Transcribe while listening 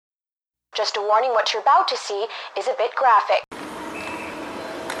Just a warning, what you're about to see is a bit graphic.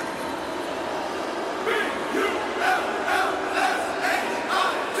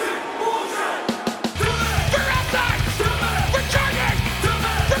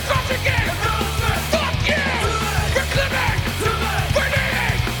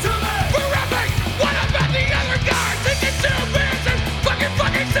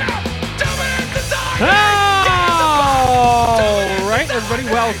 Everybody,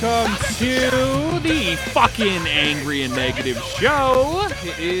 welcome to the fucking Angry and Negative Show.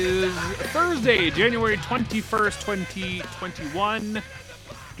 It is Thursday, January 21st, 2021.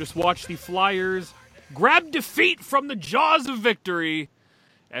 Just watched the Flyers grab defeat from the jaws of victory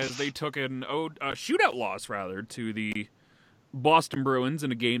as they took a shootout loss, to the Boston Bruins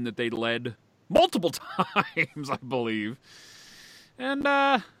in a game that they led multiple times, I believe.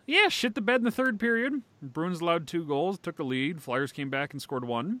 And, shit the bed in the third period. Bruins allowed 2 goals, took the lead. Flyers came back and scored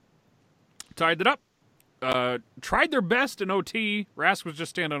 1. Tied it up. Tried their best in OT. Rask was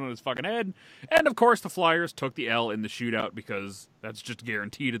just standing on his fucking head. And, of course, the Flyers took the L in the shootout because that's just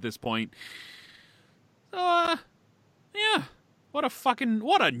guaranteed at this point. So, what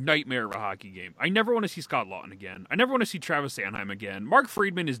a nightmare of a hockey game. I never want to see Scott Laughton again. I never want to see Travis Sanheim again. Mark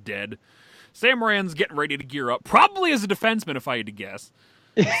Friedman is dead. Sam Morin's getting ready to gear up, probably as a defenseman if I had to guess.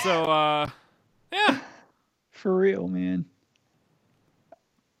 So, For real, man.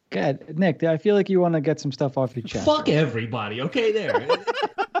 God, Nick, I feel like you want to get some stuff off your chest. Fuck everybody, okay, there.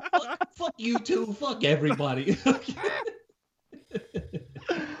 fuck you too, fuck everybody.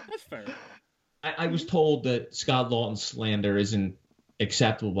 That's fair. I was told that Scott Laughton's slander isn't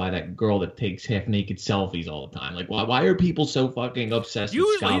acceptable by that girl that takes half-naked selfies all the time. Like, why are people so fucking obsessed with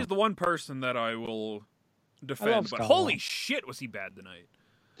Scott? Usually he's the one person that I will defend, but holy shit was he bad tonight.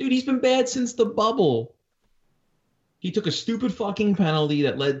 Dude, he's been bad since the bubble. He took a stupid fucking penalty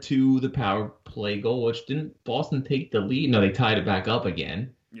that led to the power play goal, which didn't Boston take the lead? No, they tied it back up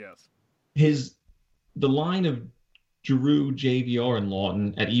again. Yes. The line of Giroux, JVR, and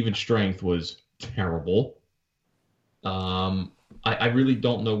Laughton at even strength was terrible. I really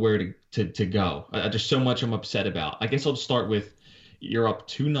don't know where to go. There's so much I'm upset about. I guess I'll start with you're up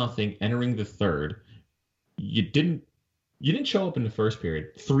 2-0 entering the third. You didn't show up in the first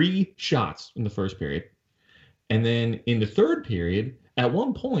period. 3 shots in the first period. And then in the third period, at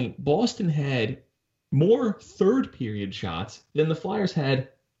one point, Boston had more third period shots than the Flyers had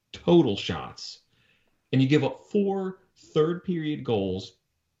total shots. And you give up 4 third period goals.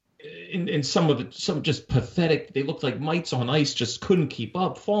 And some just pathetic. They looked like mites on ice, just couldn't keep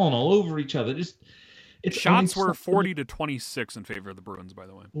up, falling all over each other. Shots were 40-26 in favor of the Bruins, by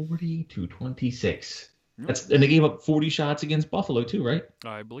the way. 40-26. And they gave up 40 shots against Buffalo too, right?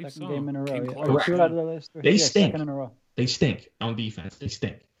 I believe second so. Game in a row. Yeah. 2 out of the last 3. They stink. Second in a row. They stink on defense. They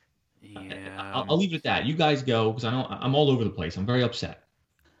stink. Yeah. I'll leave it at that. You guys go because I'm all over the place. I'm very upset.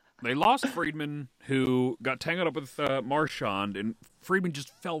 They lost Friedman, who got tangled up with Marchand, and Friedman just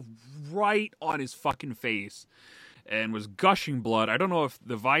fell right on his fucking face and was gushing blood. I don't know if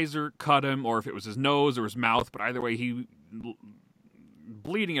the visor cut him or if it was his nose or his mouth, but either way, he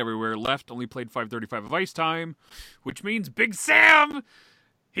bleeding everywhere. Left, only played 5:35 of ice time, which means Big Sam,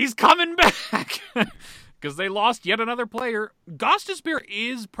 he's coming back because they lost yet another player. Gostisbehere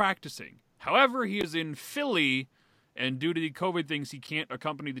is practicing. However, he is in Philly. And due to the COVID things, he can't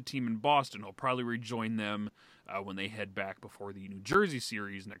accompany the team in Boston. He'll probably rejoin them when they head back before the New Jersey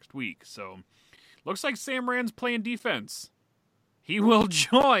series next week. So, looks like Sam Rand's playing defense. He will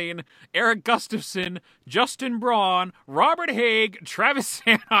join Eric Gustafsson, Justin Braun, Robert Haig, Travis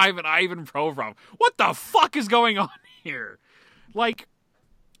Sanheim, and Ivan Provorov. What the fuck is going on here? Like,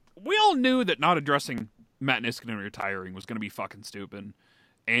 we all knew that not addressing Matt Niskanen retiring was going to be fucking stupid.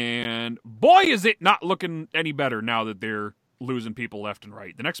 And boy, is it not looking any better now that they're losing people left and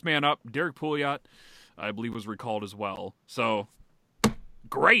right. The next man up, Derek Pouliot, I believe was recalled as well. So,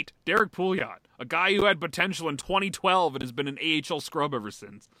 great. Derek Pouliot, a guy who had potential in 2012 and has been an AHL scrub ever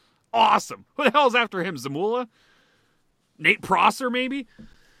since. Awesome. Who the hell's after him? Zamula? Nate Prosser, maybe?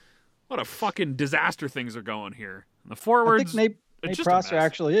 What a fucking disaster things are going here. The forwards, I think Nate Prosser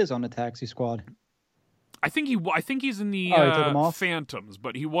actually is on the taxi squad. I think he's in the Phantoms,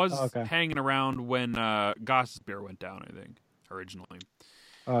 but he was hanging around when Gostisbehere went down, I think, originally.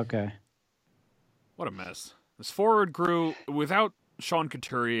 Okay. What a mess. This forward crew, without Sean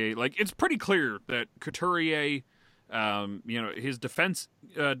Couturier, like, it's pretty clear that Couturier, his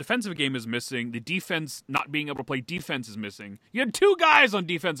defensive game is missing. The defense, not being able to play defense, is missing. You had 2 guys on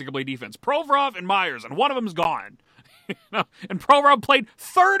defense that could play defense, Provorov and Myers, and one of them's gone. And Provorov played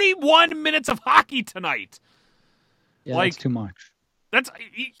 31 minutes of hockey tonight. Yeah, that's too much.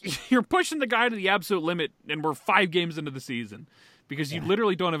 you're pushing the guy to the absolute limit, and we're 5 games into the season because you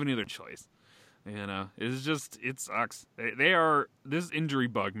literally don't have any other choice. It sucks. This injury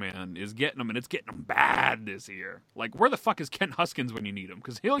bug, man, is getting them, and it's getting them bad this year. Like, where the fuck is Kent Huskins when you need him?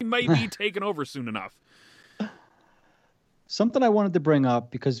 Because he might be taken over soon enough. Something I wanted to bring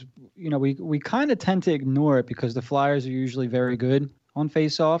up, because we kind of tend to ignore it because the Flyers are usually very good on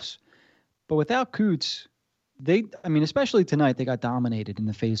faceoffs, but without Coots, especially tonight, they got dominated in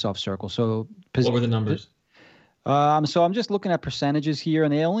the faceoff circle. So what were the numbers? So I'm just looking at percentages here,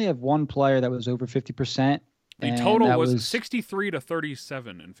 and they only have one player that was over 50%. The total was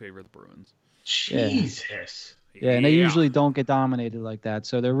 63-37 in favor of the Bruins. Jesus. Yeah, and they usually don't get dominated like that.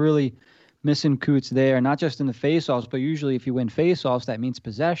 So they're really missing Coots there, not just in the faceoffs, but usually if you win faceoffs, that means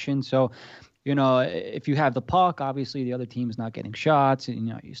possession. So, if you have the puck, obviously the other team's not getting shots,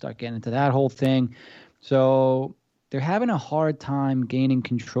 and you start getting into that whole thing. So they're having a hard time gaining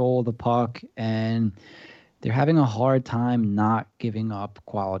control of the puck, and they're having a hard time not giving up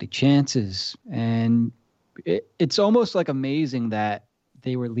quality chances. And it's almost like amazing that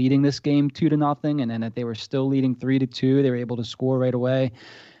they were leading this game 2-0, and then that they were still leading 3-2. They were able to score right away.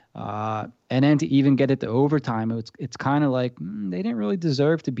 And then to even get it to overtime, it's kind of like they didn't really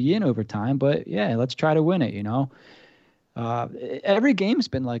deserve to be in overtime, but yeah, let's try to win it, Every game's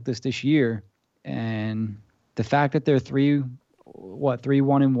been like this year, and the fact that they're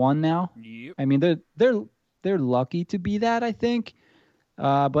 3-1-1 now. Yep. I mean, they're lucky to be that, I think.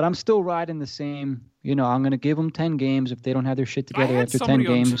 But I'm still riding the same. I'm going to give them 10 games if they don't have their shit together after 10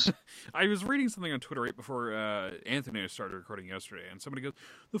 games. I was reading something on Twitter right before Anthony and I started recording yesterday, and somebody goes,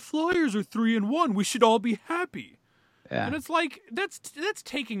 "The Flyers are 3-1. We should all be happy." Yeah. And it's like that's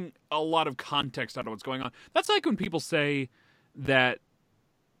taking a lot of context out of what's going on. That's like when people say that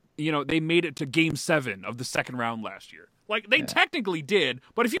they made it to Game 7 of the second round last year. Like, they technically did,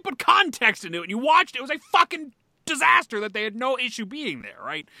 but if you put context into it and you watched, it was a fucking disaster that they had no issue being there,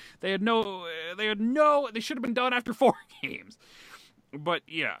 right? They should have been done after 4 games. But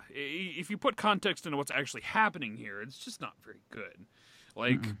yeah, if you put context into what's actually happening here, it's just not very good.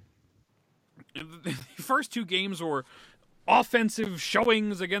 Like, the first 2 games were offensive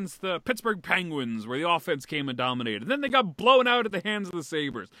showings against the Pittsburgh Penguins, where the offense came and dominated. Then they got blown out at the hands of the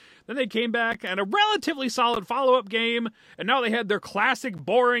Sabres. Then they came back and a relatively solid follow-up game, and now they had their classic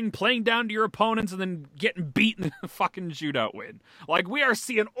boring playing down to your opponents and then getting beaten in a fucking shootout win. Like, we are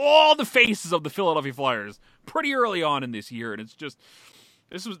seeing all the faces of the Philadelphia Flyers pretty early on in this year, and it's just...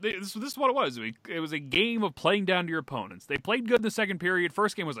 This is what it was. It was a game of playing down to your opponents. They played good in the second period.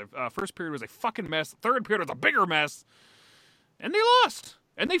 First period was a fucking mess. Third period was a bigger mess. And they lost.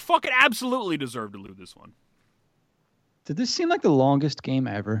 And they fucking absolutely deserved to lose this one. Did this seem like the longest game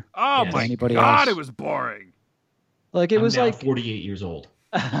ever? Oh my God, it was boring. Like, I'm now 48 years old.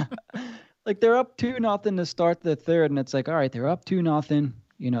 Like, they're up 2-0 to start the third, and it's like, all right, they're up 2-0.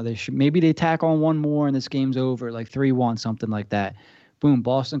 Maybe they tack on one more and this game's over, like 3-1, something like that. Boom,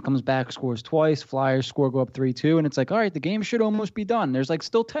 Boston comes back, scores twice. Flyers go up 3-2, and it's like, all right, the game should almost be done. There's like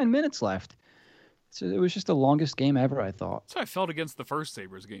still 10 minutes left. So it was just the longest game ever, I thought. That's how I felt against the first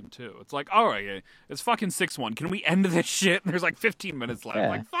Sabres game, too. It's like, all right, it's fucking 6-1. Can we end this shit? And there's like 15 minutes left. Yeah.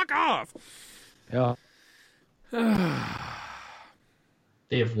 Like, fuck off. Yeah.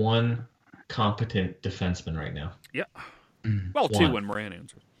 They have one competent defenseman right now. Yeah. Well, 2 when Morin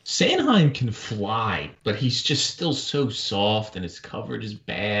answers. Sanheim can fly, but he's just still so soft, and his coverage is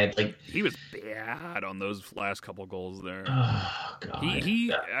bad. Like, he was bad on those last couple goals there. Oh God, he's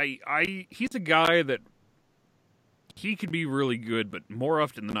a guy that he could be really good, but more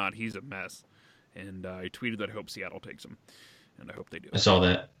often than not, he's a mess. And I tweeted that I hope Seattle takes him, and I hope they do. I saw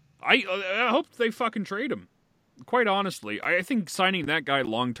that. I hope they fucking trade him. Quite honestly, I think signing that guy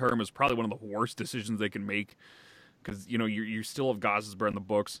long term is probably one of the worst decisions they can make. Because, you still have Gostisbehere in the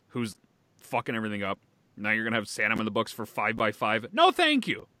books, who's fucking everything up. Now you're going to have Sanheim in the books for 5x5. No, thank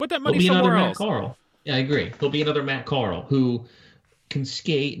you. Put that money somewhere else. Matt Carl. Yeah, I agree. He'll be another Matt Carl, who can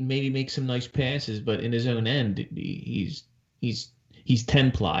skate and maybe make some nice passes, but in his own end, he's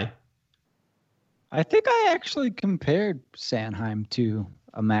 10-ply. I think I actually compared Sanheim to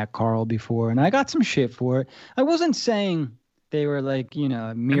a Matt Carl before, and I got some shit for it. I wasn't saying they were like, mirror images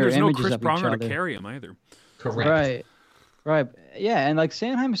of each other. There's no Chris Pronger to carry him either. Correct. Right. Yeah, and like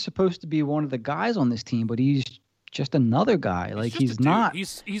Sanheim is supposed to be one of the guys on this team, but he's just another guy. Like, he's not.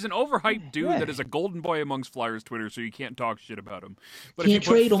 He's an overhyped dude that is a golden boy amongst Flyers Twitter, so you can't talk shit about him. But if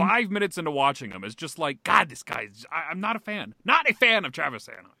you put 5 minutes into watching him, it's just like, God, this guy's. I'm not a fan. Not a fan of Travis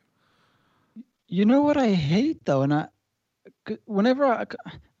Sanheim. You know what I hate though, and all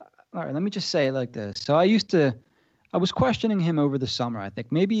right, let me just say it like this. So I used to I was questioning him over the summer, I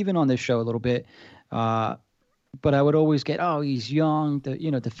think, maybe even on this show a little bit. But I would always get, oh, he's young.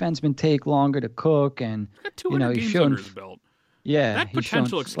 Defensemen take longer to cook, and He's got 200 he's games shown, under his belt. yeah, That he's shown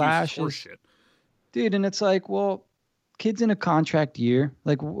potential excuse is flashes, horseshit. dude. And it's like, well, kid's in a contract year.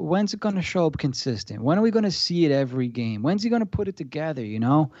 Like, when's it going to show up consistent? When are we going to see it every game? When's he going to put it together?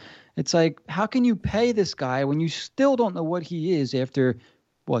 It's like, how can you pay this guy when you still don't know what he is after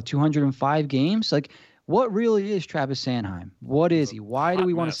 205 games? Like, what really is Travis Sanheim? What is he? Why do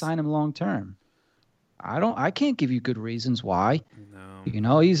we want to sign him long term? I can't give you good reasons why.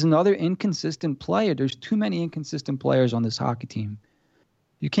 No. He's another inconsistent player. There's too many inconsistent players on this hockey team.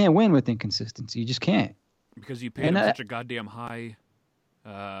 You can't win with inconsistency. You just can't. Because you paid him such a goddamn high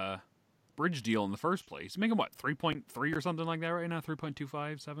bridge deal in the first place. Make him, 3.3 or something like that right now?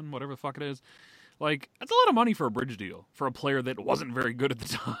 3.257, whatever the fuck it is. Like, that's a lot of money for a bridge deal for a player that wasn't very good at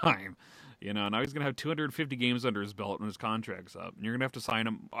the time. Now he's going to have 250 games under his belt when his contract's up. And you're going to have to sign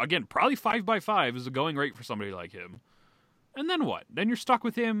him, again, probably 5x5 is a going rate for somebody like him. And then what? Then you're stuck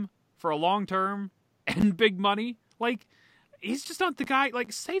with him for a long term and big money? Like, he's just not the guy.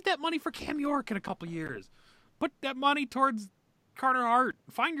 Like, save that money for Cam York in a couple years. Put that money towards Carter Hart.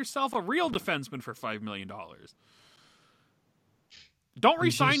 Find yourself a real defenseman for $5 million. Don't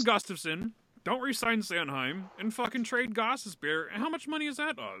re-sign Gustafsson. Don't re-sign Sanheim and fucking trade Gostisbehere. How much money is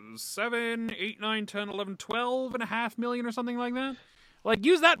that? 7, 8, 9, 10, 11, 12 and a half million or something like that? Like,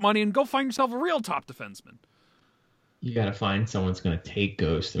 use that money and go find yourself a real top defenseman. You got to find someone that's going to take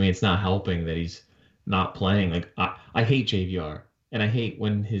Ghost. I mean, it's not helping that he's not playing. Like, I hate JVR, and I hate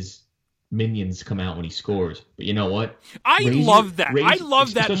when his minions come out when he scores. But you know what? I love that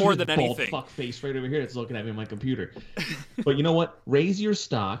more than bald anything. Fuck face right over here that's looking at me on my computer. But you know what? Raise your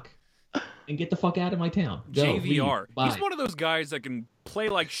stock and get the fuck out of my town. Go, JVR. leave. He's one of those guys that can play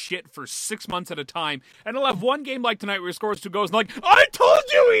like shit for 6 months at a time, and he'll have one game like tonight where he scores 2 goals and like, I told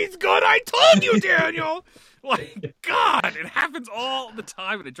you he's good! I told you, Daniel! Like, God, it happens all the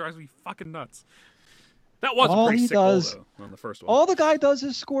time, and it drives me fucking nuts. That was a pretty sick goal, though, on the first one. All the guy does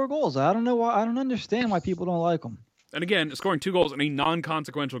is score goals. I don't know why. I don't understand why people don't like him. And again, scoring 2 goals in a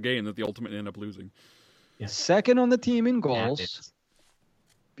non-consequential game that the Ultimate ended up losing. Yeah. Second on the team in goals,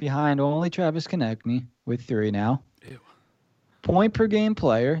 behind only Travis Konechny with 3 now. Ew. Point per game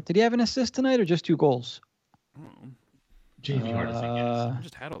player. Did he have an assist tonight or just 2 goals? JVR doesn't get I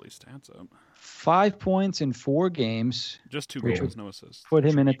just had all these stats up. 5 points in 4 games. Just 2 goals, no assists. Put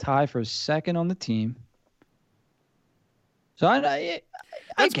him in a tie for second on the team. So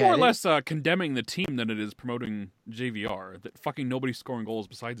that's more or less condemning the team than it is promoting JVR. That fucking nobody's scoring goals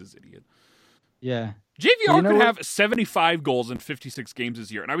besides this idiot. Yeah. JVR could have 75 goals in 56 games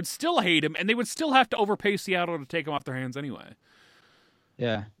this year, and I would still hate him, and they would still have to overpay Seattle to take him off their hands anyway.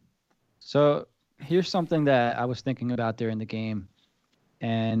 Yeah. So here's something that I was thinking about during the game.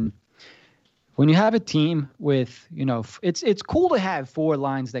 And when you have a team with, it's cool to have 4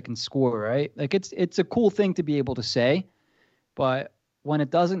 lines that can score, right? Like it's a cool thing to be able to say, but when it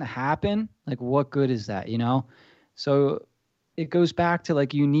doesn't happen, like what good is that, So it goes back to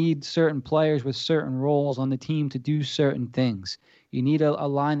like you need certain players with certain roles on the team to do certain things. You need a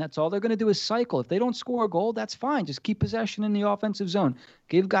line that's all they're going to do is cycle. If they don't score a goal, that's fine. Just keep possession in the offensive zone.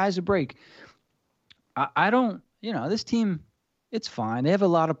 Give guys a break. I don't, this team, it's fine. They have a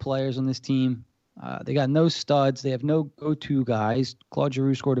lot of players on this team. They got no studs. They have no go-to guys. Claude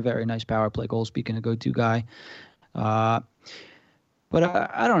Giroux scored a very nice power play goal, speaking of go-to guy. But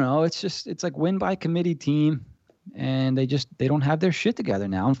I don't know. It's like win by committee team, and they don't have their shit together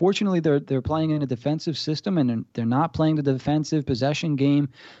now. Unfortunately, they're playing in a defensive system, and they're not playing the defensive possession game.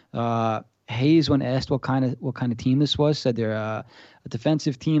 Hayes, when asked what kind of team this was, said they're a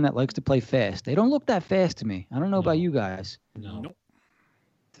defensive team that likes to play fast. They don't look that fast to me. I don't know about you guys. No. Nope.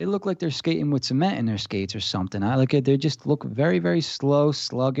 They look like they're skating with cement in their skates or something. I like it. They just look very, very slow,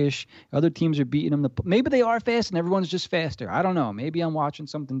 sluggish. Other teams are beating them. Maybe they are fast and everyone's just faster. I don't know. Maybe I'm watching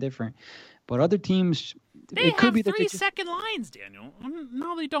something different. But other teams, it could be 3 second lines, Daniel.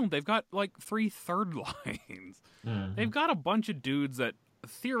 No, they don't. They've got like 3 third lines. Mm-hmm. They've got a bunch of dudes that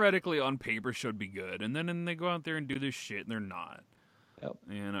theoretically on paper should be good, and then they go out there and do this shit, and they're not. Yep.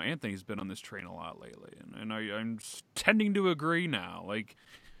 And Anthony's been on this train a lot lately, and I'm tending to agree now. Like,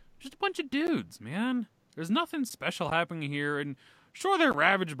 just a bunch of dudes, man. There's nothing special happening here, and sure, they're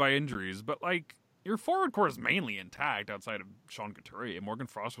ravaged by injuries, but, like, your forward core is mainly intact outside of Sean Couturier. Morgan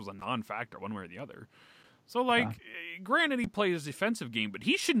Frost was a non-factor one way or the other. So, like, granted, he plays his defensive game, but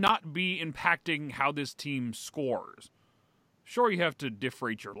he should not be impacting how this team scores. Sure, you have to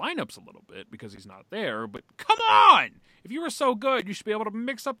differentiate your lineups a little bit because he's not there, but come on! If you were so good, you should be able to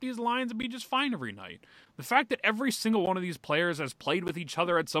mix up these lines and be just fine every night. The fact that every single one of these players has played with each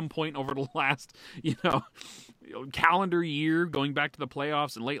other at some point over the last, calendar year, going back to the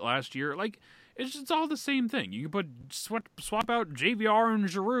playoffs and late last year, it's all the same thing. You can swap out JVR and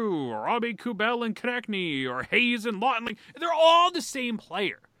Giroux, or Abe Kubel and Konechny, or Hayes and Lawton. They're all the same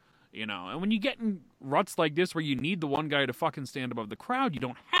player. And when you get in ruts like this where you need the one guy to fucking stand above the crowd, you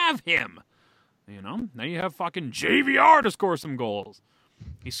don't have him. Now you have fucking JVR to score some goals.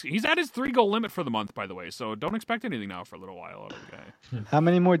 He's at his 3-goal limit for the month, by the way, so don't expect anything now for a little while out of the guy. How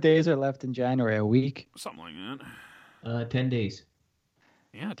many more days are left in January? A week? Something like that. 10 days.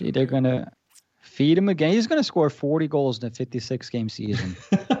 Yeah. Dude, they're going to feed him again. He's going to score 40 goals in a 56-game season.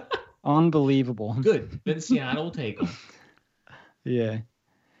 Unbelievable. Good. Then Seattle will take him. Yeah.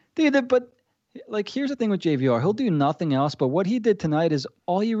 Dude, but here's the thing with JVR. He'll do nothing else, but what he did tonight is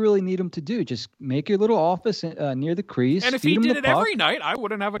all you really need him to do. Just make your little office near the crease. And if he did it every night, I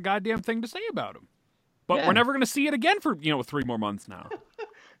wouldn't have a goddamn thing to say about him. But we're never going to see it again for 3 more months now.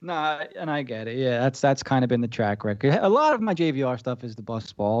 Nah, and I get it. Yeah, that's kind of been the track record. A lot of my JVR stuff is the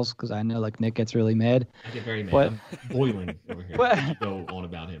bust balls because I know Nick gets really mad. I get very mad. I'm boiling over here. Go on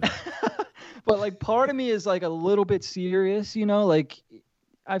about him. But part of me is a little bit serious,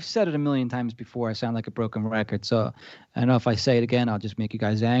 I've said it a million times before. I sound like a broken record, so I know if I say it again, I'll just make you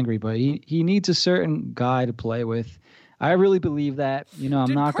guys angry. But he needs a certain guy to play with. I really believe that.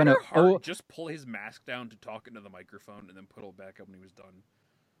 I'm not going to just pull his mask down to talk into the microphone and then put it back up when he was done.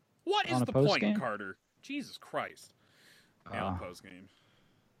 What is the point, game? Carter? Jesus Christ. On post game.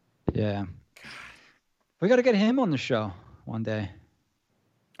 Yeah. We got to get him on the show one day.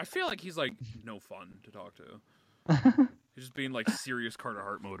 I feel like he's no fun to talk to. He's just being serious Carter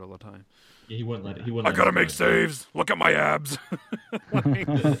Hart mode all the time. Yeah, he wouldn't let it. I gotta make saves. Look at my abs.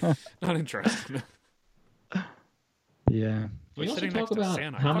 Not interested. Yeah. We also talk about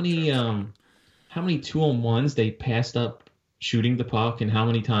how many 2-on-1s they passed up shooting the puck, and how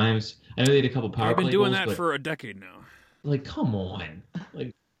many times. I know they had a couple power play goals. They've been doing that for a decade now. Come on.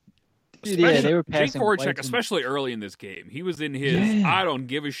 They were Jake Voracek, especially early in this game, he was in his I don't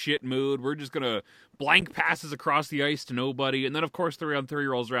give a shit mood. We're just gonna blank passes across the ice to nobody, and then of course 3-on-3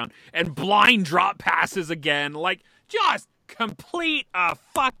 rolls around and blind drop passes again. Just complete a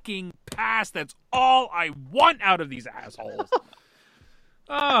fucking pass. That's all I want out of these assholes.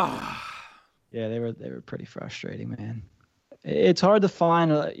 Yeah, they were pretty frustrating, man. It's hard to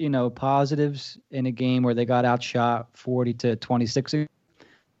find positives in a game where they got outshot 40-26.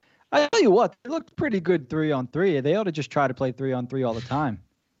 I tell you what, they looked pretty good 3-on-3. They ought to just try to play 3-on-3 all the time.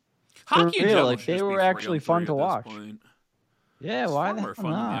 Hockey in general they were actually fun to watch. Yeah, it's why more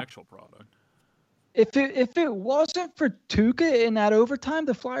fun than the actual product. If it wasn't for Tuukka in that overtime,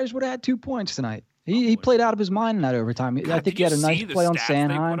 the Flyers would have had 2 points tonight. He played out of his mind in that overtime. God, I think he had a nice play on Sanheim.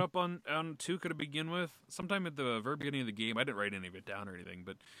 They put up on Tuukka to begin with. Sometime at the very beginning of the game, I didn't write any of it down or anything,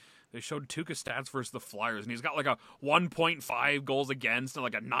 but they showed Tuukka stats versus the Flyers, and he's got a 1.5 goals against and a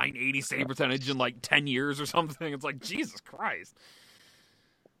 980 save percentage in 10 years or something. It's Jesus Christ.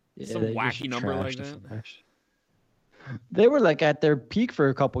 Yeah, some wacky number like that. They were at their peak for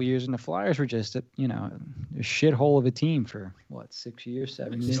a couple years, and the Flyers were just a shithole of a team for 6 years,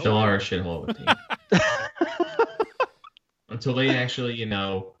 7 years. Still are a shithole of a team. Until they actually,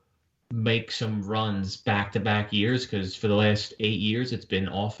 make some runs back-to-back years, because for the last 8 years it's been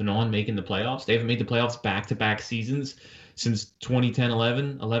off and on making the playoffs. They haven't made the playoffs back-to-back seasons since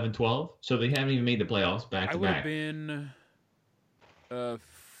 2010-11, 11-12. So they haven't even made the playoffs back-to-back. I would have been,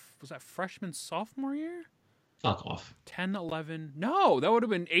 was that freshman, sophomore year? Fuck off. 10, 11. No, that would have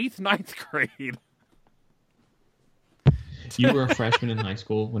been 8th, 9th grade. You were a freshman in high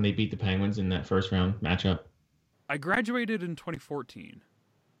school when they beat the Penguins in that first round matchup? I graduated in 2014.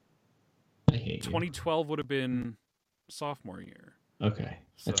 I hate you. 2012 would have been sophomore year. Okay,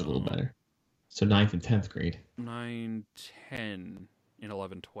 that's a little better. So 9th and 10th grade. 9, 10, and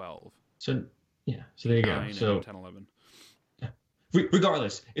 11, 12. So, yeah. So there you go. So 10, 11.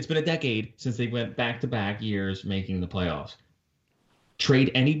 Regardless, it's been a decade since they went back-to-back years making the playoffs.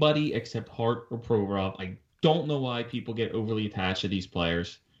 Trade anybody except Hart or Provorov. I don't know why people get overly attached to these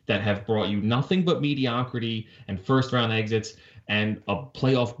players that have brought you nothing but mediocrity and first-round exits and a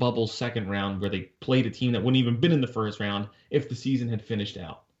playoff bubble second round where they played a team that wouldn't even been in the first round if the season had finished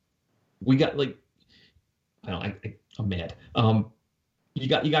out. We got I'm mad. You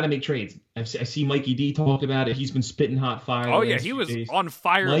got to make trades. I see Mikey D talked about it. He's been spitting hot fire. Oh yeah, he was on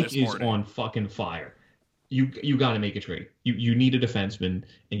fire. Mike this morning. is on fucking fire. You got to make a trade. You need a defenseman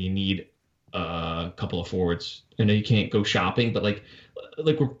and you need a couple of forwards. I know you can't go shopping, but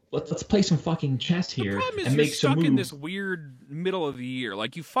let's play some fucking chess The here problem is and you're make some stuck in moves. this weird middle of the year.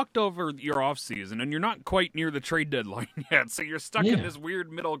 Like, you fucked over your off season, and you're not quite near the trade deadline yet, so you're stuck in this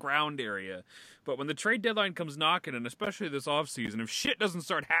weird middle ground area. But when the trade deadline comes knocking, and especially this off season, if shit doesn't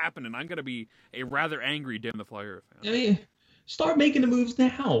start happening, I'm gonna be a rather angry Damn the Flyer fan. I mean, start making the moves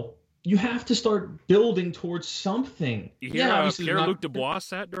now. You have to start building towards something. You hear obviously Pierre-Luc Dubois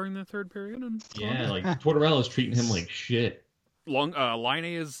sat during the third period? And like Tortorella's treating him like shit. Line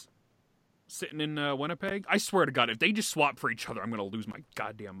is sitting in Winnipeg. I swear to God, if they just swap for each other, I'm gonna lose my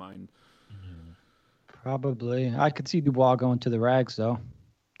goddamn mind. Probably. I could see Dubois going to the Rags, though.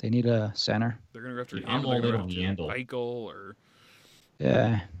 They need a center. They're gonna go after. I'm all in on Yandel. Eichel or.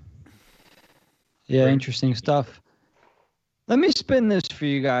 Yeah. Yeah, interesting stuff. Let me spin this for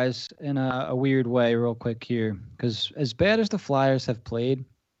you guys in a weird way real quick here. Because as bad as the Flyers have played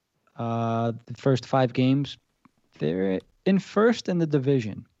the first 5 games, they're in first in the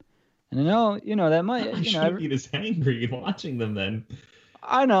division. And I know, that might... You shouldn't be this angry watching them then.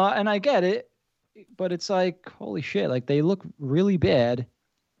 I know, and I get it. But it's like, holy shit, like they look really bad,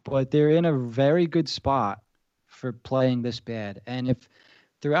 but they're in a very good spot for playing this bad. And if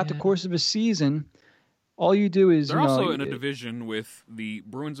throughout the course of a season... All you do is... They're also in a division with the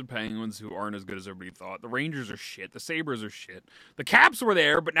Bruins and Penguins, who aren't as good as everybody thought. The Rangers are shit. The Sabres are shit. The Caps were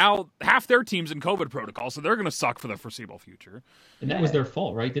there, but now half their team's in COVID protocol, so they're going to suck for the foreseeable future. And that was their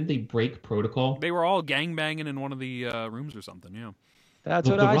fault, right? Didn't they break protocol? They were all gangbanging in one of the rooms or something, yeah. That's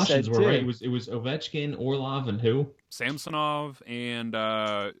the what I Russians said, were too. right. It was Ovechkin, Orlov, and who? Samsonov and,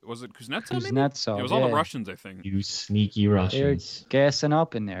 was it Kuznetsov? maybe? Kuznetsov, It was all the Russians, I think. You sneaky They're Russians. gassing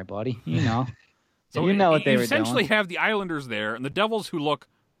up in there, buddy. You know. So you know what they you were essentially doing. have the Islanders there and the Devils, who look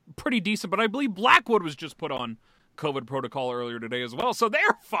pretty decent, but I believe Blackwood was just put on COVID protocol earlier today as well, so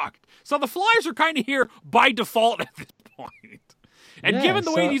they're fucked. So the Flyers are kind of here by default at this point. And Yeah, given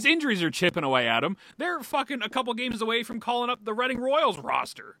the way these injuries are chipping away at them, they're fucking a couple games away from calling up the Reading Royals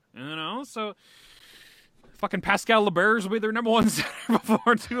roster. So fucking Pascal Leberge will be their number 1 center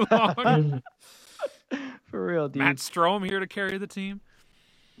before too long. For real, dude. Matt Strome here to carry the team.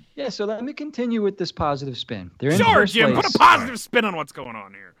 Yeah, so let me continue with this positive spin. They're in Sure, first Jim, place. put a positive spin on what's going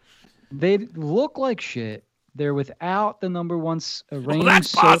on here. They look like shit. They're without the number 1 reigning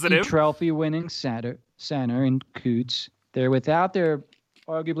that's positive. trophy-winning center in Coots. They're without their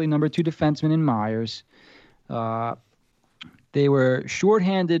arguably number 2 defenseman in Myers. They were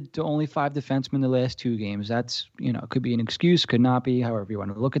shorthanded to only 5 defensemen the last 2 games. That's, could be an excuse, could not be, however you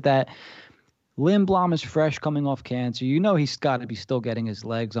want to look at that. Lindblom is fresh coming off cancer. He's got to be still getting his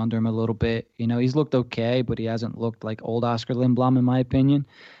legs under him a little bit. He's looked okay, but he hasn't looked like old Oscar Lindblom, in my opinion.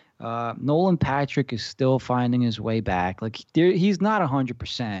 Nolan Patrick is still finding his way back. Like, he's not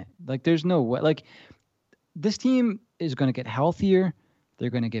 100%. Like, there's no way. Like, this team is going to get healthier. They're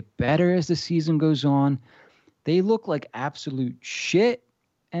going to get better as the season goes on. They look like absolute shit.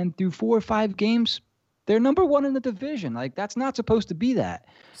 And through 4 or 5 games, they're number 1 in the division. Like, that's not supposed to be that.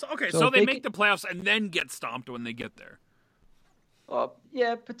 So they make the playoffs and then get stomped when they get there.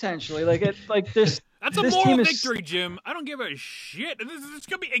 Yeah, potentially. This. That's a moral victory, Jim. I don't give a shit. It's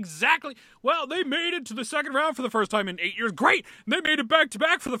going to be exactly... Well, they made it to the second round for the first time in 8 years. Great. And they made it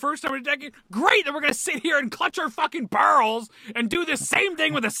back-to-back for the first time in a decade. Great. And we're going to sit here and clutch our fucking pearls and do the same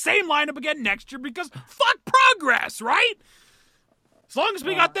thing with the same lineup again next year because fuck progress, right? As long as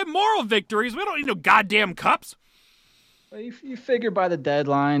we got them moral victories, we don't need no goddamn cups. Well, you figure by the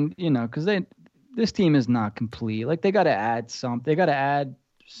deadline, because this team is not complete. Like, they got to add something. They got to add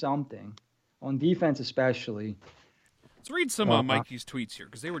something. On defense, especially. Let's read some of Mikey's tweets here,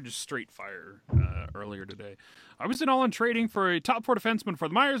 because they were just straight fire earlier today. I was in all-in trading for a top 4 defenseman for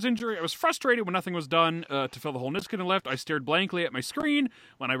the Myers injury. I was frustrated when nothing was done to fill the hole Niskanen left. I stared blankly at my screen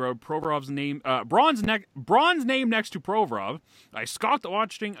when I wrote Provorov's name, Braun's name next to Provorov. I scoffed at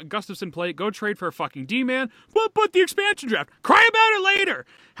watching Gustafsson play. Go trade for a fucking D-man. But the expansion draft. Cry about it later.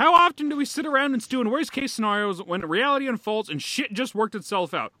 How often do we sit around and stew in worst-case scenarios when reality unfolds and shit just worked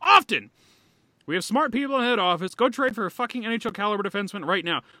itself out? Often. We have smart people in the head office. Go trade for a fucking NHL caliber defenseman right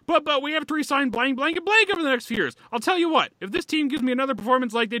now. But we have to re-sign blank over the next few years. I'll tell you what, if this team gives me another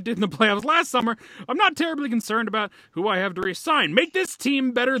performance like they did in the playoffs last summer, I'm not terribly concerned about who I have to re-sign. Make this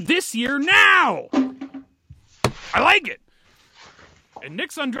team better this year now! I like it! And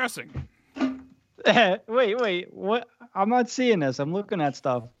Nick's undressing. Wait, what? I'm not seeing this. I'm looking at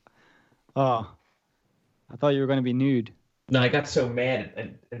stuff. Oh, I thought you were going to be nude. No, I got so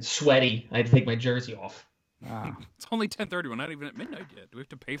mad and sweaty, I had to take my jersey off. Wow. It's only 10:30. We're not even at midnight yet. Do we have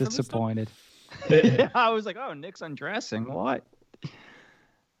to pay for Disappointed. this stuff? I was like, oh, Nick's undressing. What?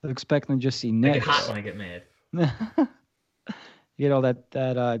 expecting to just see I Knicks. get hot when I get mad. You get all that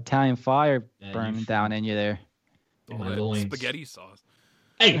Italian fire Yeah, burning down in you there. In All my that loins. spaghetti sauce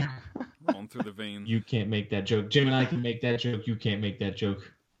Hey, rolling through the veins. you can't make that joke. Jim and I can make that joke. You can't make that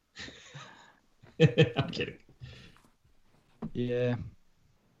joke. I'm kidding. Yeah.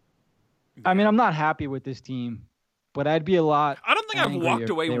 I mean, I'm not happy with this team, but I'd be a lot. I don't think I've angrier walked if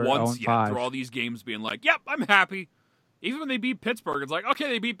away they were once yet 0-5. through all these games being like, yep, I'm happy. Even when they beat Pittsburgh, it's like, okay,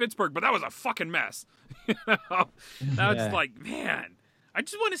 they beat Pittsburgh, but that was a fucking mess. You know? Now it's like, man, I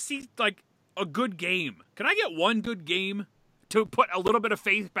just want to see, like, a good game. Can I get one good game to put a little bit of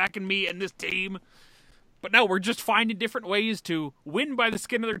faith back in me and this team? But no, we're just finding different ways to win by the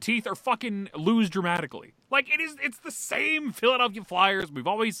skin of their teeth or fucking lose dramatically. Like, it's the same Philadelphia Flyers we've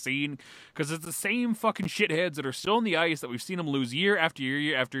always seen, because it's the same fucking shitheads that are still on the ice that we've seen them lose year after year,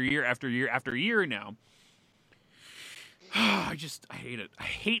 year after year after year after year now. I hate it. I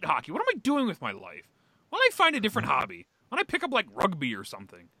hate hockey. What am I doing with my life? Why don't I find a different hobby? Why don't I pick up, like, rugby or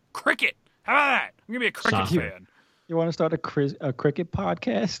something? Cricket. How about that? I'm going to be a cricket fan. You want to start a cricket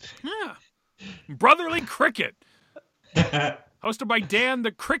podcast? Yeah. Brotherly Cricket. Hosted by Dan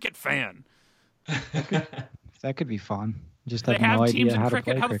the Cricket Fan. That could be fun. Just They have have no teams idea in how cricket.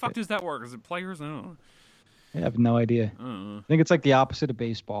 to play How the cricket. fuck does that work? Is it players? I don't know. I have no idea. I think it's like the opposite of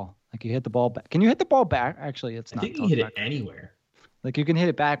baseball. Like you hit the ball back. Can you hit the ball back? Actually, it's I not. think you hit it anywhere. Like you can hit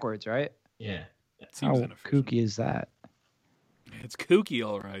it backwards, right? Yeah. It seems How inefficient. kooky is that? It's kooky,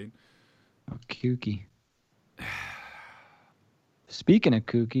 all right. Oh, kooky. Speaking of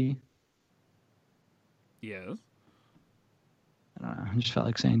kooky, Yes. I don't know. I just felt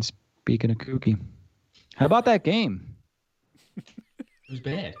like saying speaking of kooky. How about that game? It was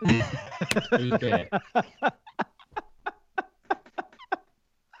bad. It was bad.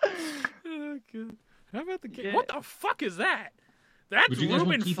 Oh, good. How about the game? Yeah. What the fuck is that? That's Would you guys want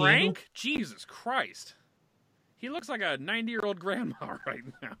Ruben Keith Frank? Yandel? Jesus Christ. He looks like a 90-year-old grandma right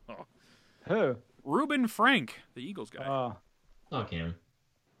now. Who? Ruben Frank, the Eagles guy. Oh, Oh, Cameron.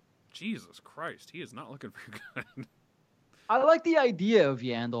 Jesus Christ. He is not looking very good. I like the idea of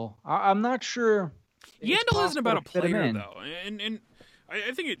Yandel. I'm not sure. it's Yandel isn't about a possible to fit him player, in. though. And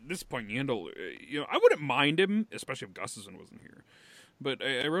I think at this point, Yandel, I wouldn't mind him, especially if Gustafsson wasn't here. But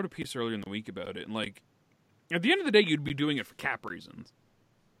I wrote a piece earlier in the week about it. And, like, at the end of the day, you'd be doing it for cap reasons.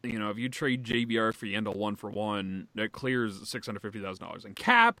 You know, if you trade JVR for Yandel 1-for-1, that clears $650,000 in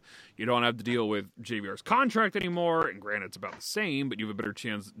cap. You don't have to deal with JVR's contract anymore. And granted, it's about the same, but you have a better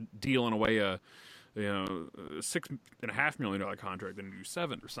chance dealing away a $6.5 million contract than you do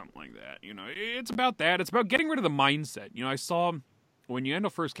 $7 or something like that. You know, it's about that. It's about getting rid of the mindset. You know, I saw when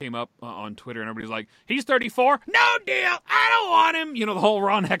Yandel first came up on Twitter, and everybody's like, "He's 34, no deal. I don't want him." You know, the whole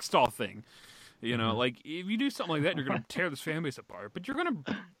Ron Hextall thing. You know, like, if you do something like that, you're going to tear this fan base apart. But you're going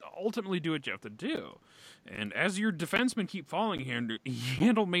to ultimately do what you have to do. And as your defensemen keep falling here,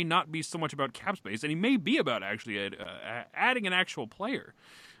 Yandel may not be so much about cap space, and he may be about actually adding an actual player.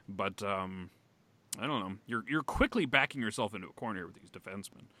 But I don't know. You're quickly backing yourself into a corner with these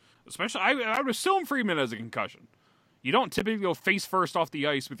defensemen. Especially, I would assume Friedman has a concussion. You don't typically go face first off the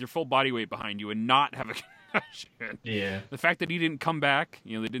ice with your full body weight behind you and not have a concussion. Yeah. The fact that he didn't come back,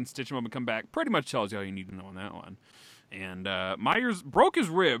 you know, they didn't stitch him up and come back, pretty much tells you all you need to know on that one. And Myers broke his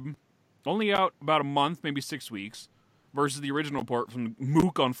rib, only out about a month, maybe 6 weeks, versus the original report from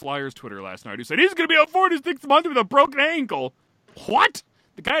Mook on Flyers Twitter last night, who said he's going to be out 4 to 6 months with a broken ankle. What?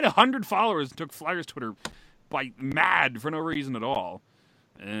 The guy had 100 followers and took Flyers Twitter like mad for no reason at all.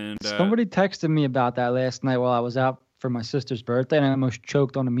 And Somebody texted me about that last night while I was out for my sister's birthday, and I almost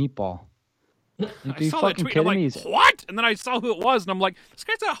choked on a meatball. I you saw that fucking tweet. I'm kidding like, me? what? And then I saw who it was, and I'm like, this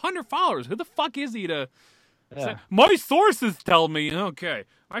guy's at 100 followers. Who the fuck is he to? Yeah. My sources tell me. Okay,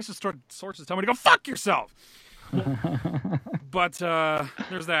 my sources tell me to go fuck yourself. But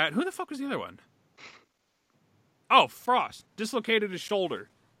there's that. Who the fuck was the other one? Oh, Frost dislocated his shoulder,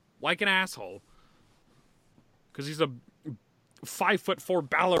 like an asshole, because he's a 5'4"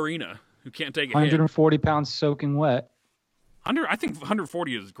 ballerina who can't take a hit. 140 pounds soaking wet. I think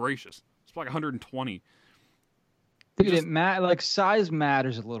 140 is gracious. It's like 120. Dude, like size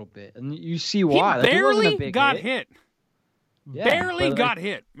matters a little bit, and you see why. He Like, it wasn't a barely big got hit. Yeah, barely but, got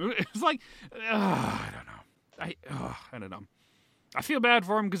hit. It's like, I don't know. I don't know. I feel bad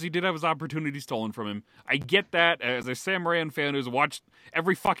for him because he did have his opportunity stolen from him. I get that as a Sam Morin fan who's watched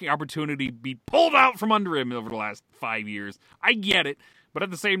every fucking opportunity be pulled out from under him over the last 5 years. I get it. But at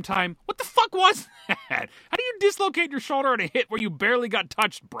the same time, what the fuck was that? How do you dislocate your shoulder on a hit where you barely got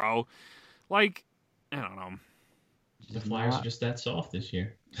touched, bro? Like, I don't know. The Flyers are just that soft this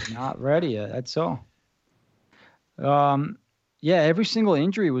year. Not ready yet. That's all. Yeah, every single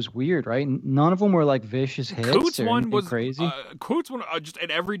injury was weird, right? None of them were like vicious hits Coots or one anything was crazy. Coots one just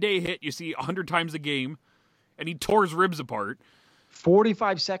an everyday hit you see 100 times a game, and he tore his ribs apart.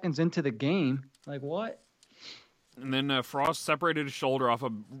 45 seconds into the game, like what? And then Frost separated his shoulder off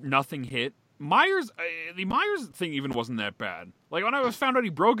a nothing hit. Myers, the Myers thing even wasn't that bad. Like when I found out he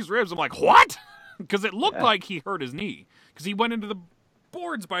broke his ribs, I'm like, what? Because it looked like he hurt his knee because he went into the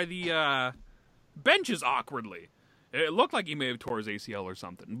boards by the benches awkwardly. It looked like he may have tore his ACL or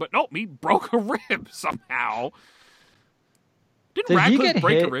something, but nope, he broke a rib somehow. Didn't Did he Radcliffe get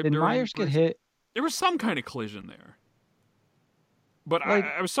break hit? a rib? Did during Myers get hit? There was some kind of collision there. But Like-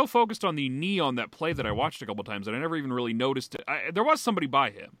 I was so focused on the knee on that play that I watched a couple times that I never even really noticed it. There was somebody by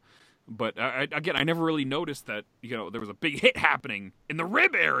him. But I never really noticed that, there was a big hit happening in the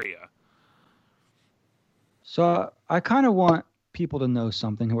rib area. So I kind of want people to know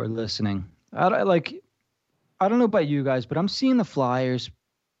something who are listening. I don't know about you guys, but I'm seeing the Flyers.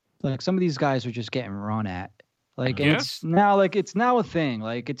 Like some of these guys are just getting run at. Like and Yes. it's now a thing.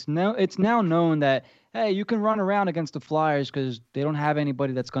 Like it's now known that hey, you can run around against the Flyers because they don't have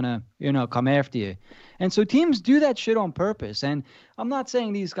anybody that's gonna come after you. And so teams do that shit on purpose. And I'm not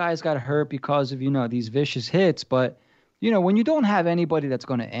saying these guys got hurt because of these vicious hits, but when you don't have anybody that's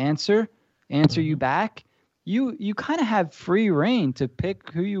gonna answer you back. You kind of have free reign to pick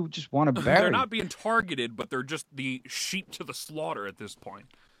who you just want to bury. They're not being targeted, but they're just the sheep to the slaughter at this point.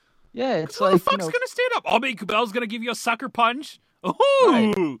 Yeah, it's Who like the fuck's gonna stand up? Albie Kubel's gonna give you a sucker punch. Ooh,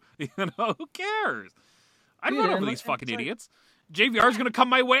 Right. Who cares? I'd Dude, run over and these it's fucking like- idiots. JVR's gonna come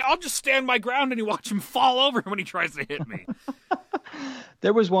my way. I'll just stand my ground and you watch him fall over when he tries to hit me.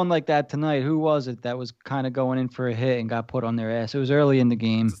 There was one like that tonight. Who was it that was kind of going in for a hit and got put on their ass? It was early in the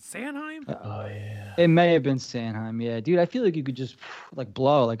game. Is it Sanheim? Oh yeah. It may have been Sanheim. Yeah, dude, I feel like you could just like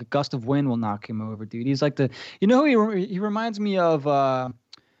blow, like a gust of wind will knock him over, dude. He's like who he reminds me of.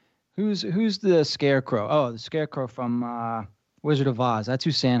 Who's the Scarecrow? Oh, the Scarecrow from Wizard of Oz. That's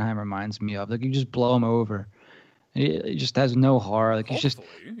who Sanheim reminds me of. Like you just blow him over. He just has no heart. Like he's Hopefully,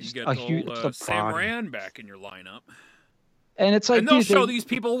 you just get a huge old Sam Morin back in your lineup. and it's like And they'll dude, show these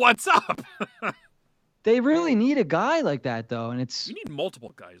people what's up. they really need a guy like that though, and You need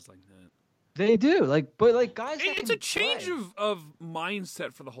multiple guys like that. they do but guys. that It's can a change play. of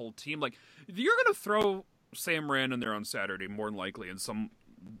mindset for the whole team. Like, you're going to throw Sam Morin in there on Saturday, more than likely, in some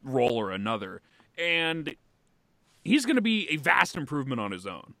role or another. And he's going to be a vast improvement on his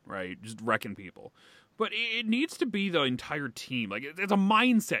own, right? Just wrecking people. But it needs to be the entire team. Like, it's a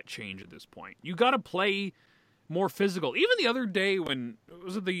mindset change at this point. You got to play more physical. Even the other day when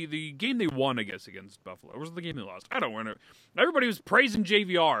was it the game they won, I guess, against Buffalo? Or was it the game they lost? I don't know. Everybody was praising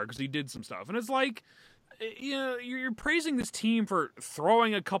JVR because he did some stuff, and it's like, you're praising this team for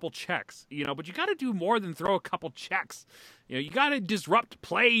throwing a couple checks, but you got to do more than throw a couple checks. You got to disrupt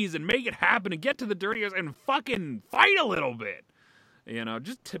plays and make it happen and get to the dirtiest and fucking fight a little bit.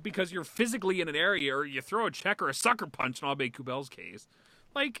 Because you're physically in an area, or you throw a check or a sucker punch in Albie Kubel's case.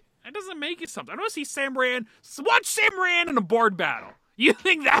 Like, that doesn't make you something. I don't want to see Sam Morin. Watch Sam Morin in a board battle. You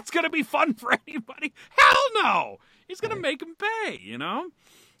think that's going to be fun for anybody? Hell no. He's going to make him pay, You're going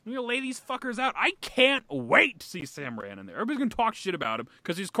to lay these fuckers out. I can't wait to see Sam Morin in there. Everybody's going to talk shit about him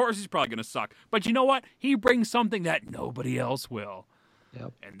because, of course, he's probably going to suck. But you know what? He brings something that nobody else will.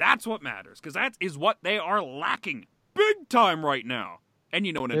 Yep. And that's what matters, because that is what they are lacking big time right now. And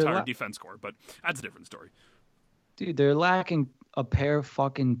an entire defense core, but that's a different story. Dude, they're lacking a pair of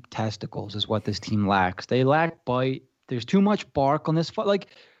fucking testicles is what this team lacks. They lack bite. There's too much bark on this.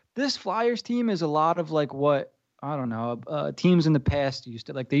 This Flyers team is a lot of like what, I don't know, teams in the past used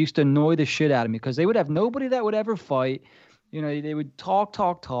to, like they used to annoy the shit out of me because they would have nobody that would ever fight. They would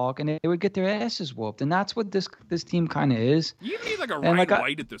talk, and they would get their asses whooped. And that's what this team kind of is. You need like a Ryan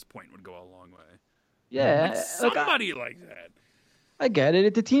White at this point would go a long way. Yeah. Somebody like that. I get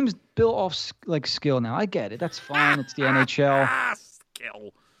it. The team's built off like skill now. I get it. That's fine. It's the NHL.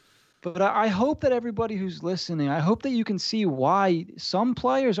 Skill. But I hope that everybody who's listening, I hope that you can see why some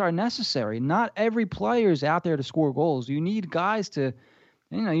players are necessary. Not every player is out there to score goals. You need guys to,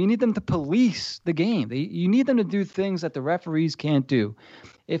 you need them to police the game. You need them to do things that the referees can't do.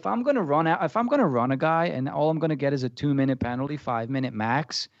 If I'm going to run a guy and all I'm going to get is a 2-minute penalty, 5-minute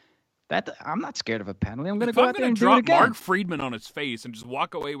max, I'm not scared of a penalty. I'm going to go out there and do it again. Mark Friedman on his face and just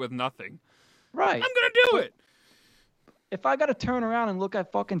walk away with nothing. Right. I'm going to do it. If I got to turn around and look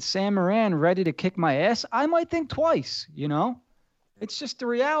at fucking Sam Morin ready to kick my ass, I might think twice, It's just the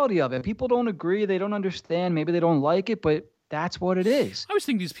reality of it. People don't agree. They don't understand. Maybe they don't like it, but that's what it is. I always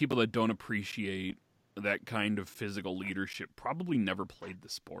think these people that don't appreciate that kind of physical leadership probably never played the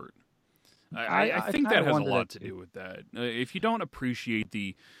sport. I think that kinda has a wonder lot that to too. do with that. If you don't appreciate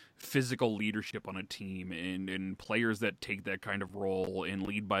the physical leadership on a team and players that take that kind of role and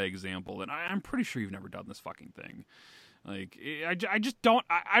lead by example, then I'm pretty sure you've never done this fucking thing. Like, I just don't.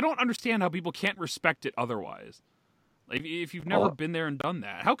 I don't understand how people can't respect it otherwise. Like, if you've never been there and done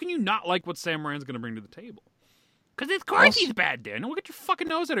that, how can you not like what Sam Morin's going to bring to the table? Because of course he's bad, Daniel. Look at your fucking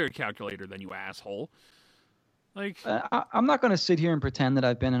nose out of your calculator, then, you asshole. Like, I'm not going to sit here and pretend that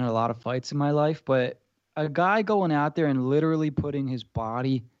I've been in a lot of fights in my life, but a guy going out there and literally putting his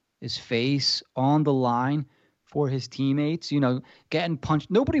body, his face on the line for his teammates, getting punched.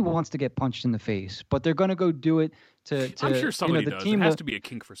 Nobody wants to get punched in the face, but they're going to go do it to I'm sure somebody the does. team. It has to be a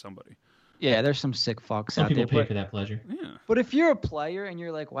kink for somebody. Yeah, there's some sick fucks Some out people there. pay for that pleasure. Yeah. But if you're a player and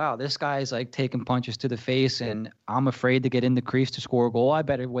you're like, wow, this guy's like taking punches to the face and I'm afraid to get in the crease to score a goal, I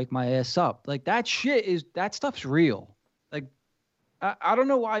better wake my ass up. Like that stuff's real. Like, I don't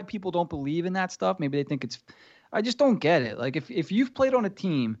know why people don't believe in that stuff. Maybe they think I just don't get it. Like if you've played on a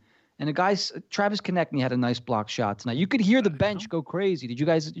team and Travis Konechny had a nice block shot tonight, you could hear the bench go crazy. Did you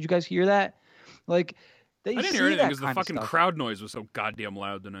guys hear that? Like they I didn't see hear anything that because the kind of fucking stuff. crowd noise was so goddamn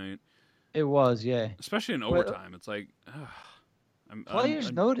loud tonight. It was, yeah. Especially in overtime. It's like, I'm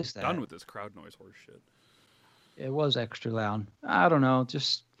notice that. Done with this crowd noise horse shit. It was extra loud. I don't know.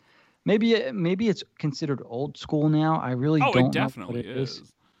 Just maybe it's considered old school now. I really don't know it definitely what it is.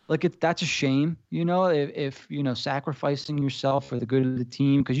 is. Like that's a shame, if sacrificing yourself for the good of the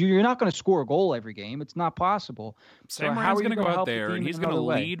team, because you're not going to score a goal every game. It's not possible. Sam how Morin's are you going to go out help the there team and in he's going to another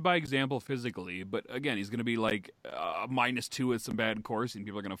way? lead by example physically, but again, he's going to be like -2 with some bad coursing.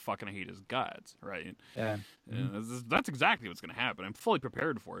 People are going to fucking hate his guts, right? Yeah. That's exactly what's going to happen. I'm fully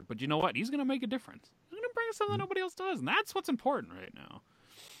prepared for it. But you know what? He's going to make a difference. He's going to bring something nobody else does, and that's what's important right now.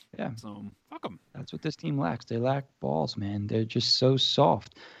 Yeah. So fuck them. That's what this team lacks. They lack balls, man. They're just so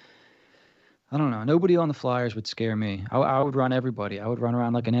soft. I don't know. Nobody on the Flyers would scare me. I would run everybody. I would run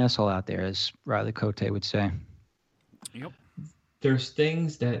around like an asshole out there, as Riley Cote would say. Yep. There's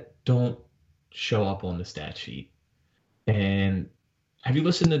things that don't show up on the stat sheet. And have you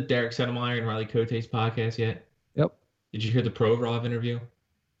listened to Derek Settmeyer and Riley Cote's podcast yet? Yep. Did you hear the Provorov interview?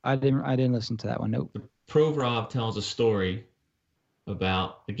 I didn't listen to that one. Nope. Provorov tells a story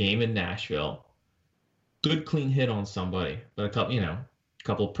about the game in Nashville. Good clean hit on somebody, but a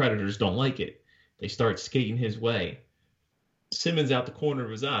couple of Predators don't like it. They start skating his way. Simmons out the corner of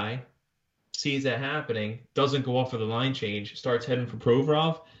his eye, sees that happening, doesn't go off for the line change, starts heading for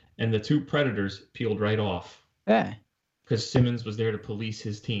Provorov, and the two Predators peeled right off. Yeah. Because Simmons was there to police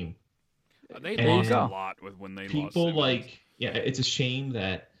his team. They lost a lot with when they lost. People it's a shame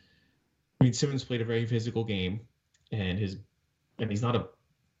that Simmons played a very physical game, and he's not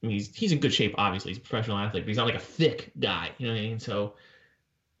he's in good shape, obviously. He's a professional athlete, but he's not like a thick guy, you know what I mean? So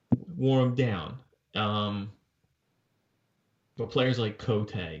wore him down. But players like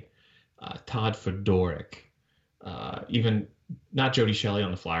Cote, Todd Fedoruk, even not Jody Shelley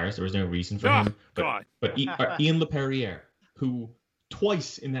on the Flyers. There was no reason for him. But Ian LePerriere, who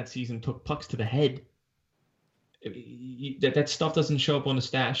twice in that season took pucks to the head. That stuff doesn't show up on the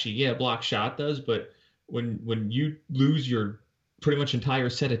stat sheet. Yeah, block shot does, but when you lose your pretty much entire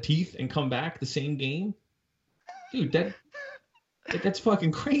set of teeth and come back the same game, dude, that's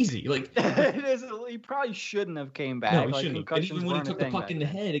fucking crazy. Like it is. He probably shouldn't have came back. No, he shouldn't have. And even when he took the puck in the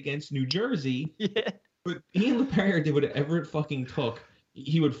head against New Jersey, but Ian LePerriere did whatever it fucking took.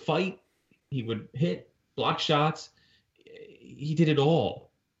 He would fight. He would hit, block shots. He did it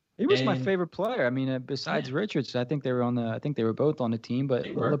all. He was my favorite player. I mean, besides Richards, I think they were both on the team. But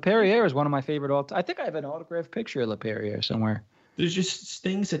LePerriere is one of my favorite all. I think I have an autographed picture of LePerriere somewhere. There's just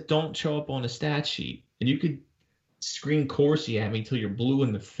things that don't show up on a stat sheet, and you could scream Corsi at me till you're blue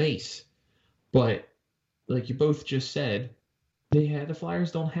in the face. But like you both just said, the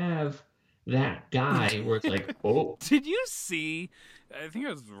Flyers don't have that guy where it's like, oh. Did you see? I think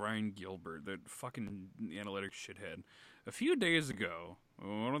it was Ryan Gilbert, that fucking analytics shithead. A few days ago,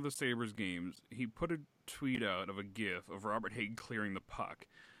 one of the Sabres games, he put a tweet out of a GIF of Robert Haig clearing the puck,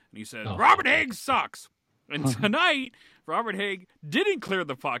 and he said, "Robert Haig sucks." And tonight, Robert Haig didn't clear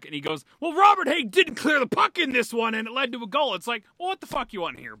the puck, and he goes, "Well, Robert Haig didn't clear the puck in this one, and it led to a goal." It's like, well, what the fuck you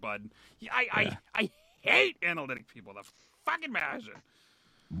want here, bud? I hate analytic people. The fucking passion.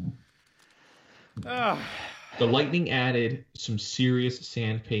 The Lightning added some serious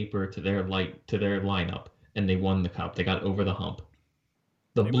sandpaper to their lineup, and they won the cup. They got over the hump.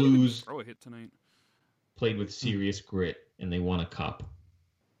 The Blues throw a hit tonight. Played with serious grit, and they won a cup.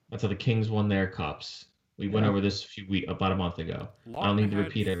 That's how the Kings won their cups. We went over this about a month ago. I don't need to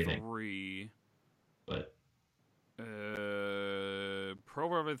repeat everything. 3. But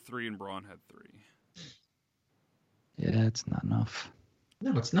Provorov had 3 and Braun had 3. Yeah, it's not enough.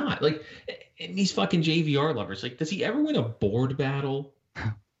 No, it's not. Like, and these fucking JVR lovers, like, does he ever win a board battle?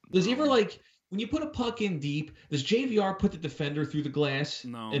 Does he ever, like, when you put a puck in deep, does JVR put the defender through the glass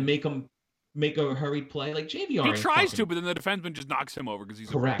and make him make a hurried play? Like, JVR he tries to, but then the defenseman just knocks him over because he's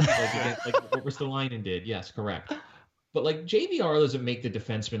correct. Like what Ristolainen did. Yes, correct. But, like, JVR doesn't make the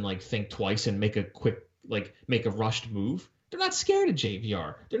defenseman, like, think twice and make a quick, like, make a rushed move. They're not scared of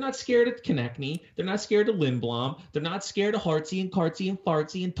JVR. They're not scared of Konechny. They're not scared of Lindblom. They're not scared of Hartsey and Kartsey and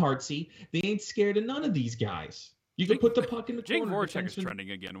Fartsey and Tartsey. They ain't scared of none of these guys. You can put the puck in the Jake corner. Voracek is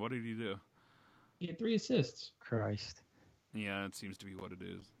trending again. What did he do? He had 3 assists. Christ. Yeah, it seems to be what it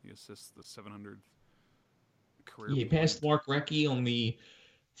is. He assists the 700th career. He passed Mark Recchi on the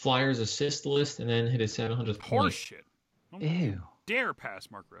Flyers assist list and then hit his 700th point. Horseshit. Ew. Dare pass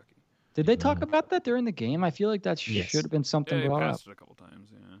Mark Recchi. Did they talk about that during the game? I feel like that should have been something brought up. Passed it a couple times,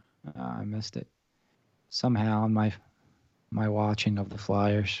 yeah. I missed it. Somehow in my watching of the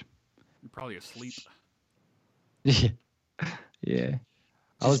Flyers. You're probably asleep. Yeah.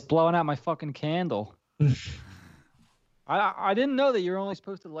 I was blowing out my fucking candle. I didn't know that you're only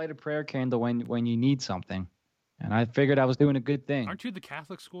supposed to light a prayer candle when you need something. And I figured I was doing a good thing. Aren't you the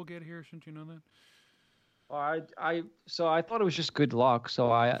Catholic school kid here? Shouldn't you know that? So I thought it was just good luck. So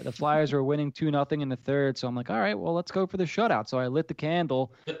the Flyers were winning 2-0 in the third. So I'm like, all right, well, let's go for the shutout. So I lit the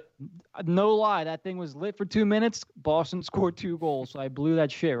candle. No lie, that thing was lit for 2 minutes. Boston scored 2 goals. So I blew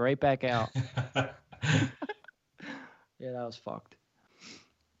that shit right back out. Yeah, that was fucked.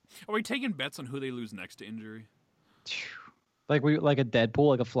 Are we taking bets on who they lose next to injury? Like a Deadpool,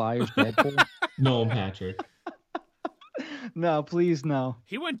 like a Flyers Deadpool? No, Patrick. No, please, no.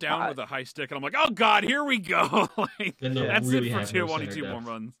 He went down with a high stick, and I'm like, oh, God, here we go. That's really it for 22 more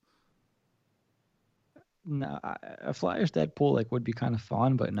runs. No, a Flyers Deadpool would be kind of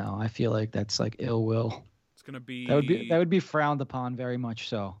fun, but no, I feel like that's like ill will. It's going to be... That would be frowned upon very much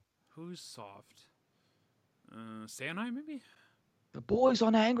so. Who's soft? Sanheim, maybe? The boys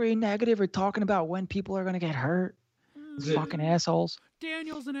on Angry and Negative are talking about when people are going to get hurt. Fucking assholes.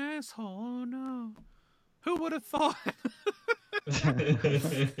 Daniel's an asshole. Oh, no. Who would have thought?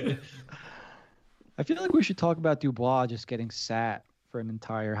 I feel like we should talk about Dubois just getting sat for an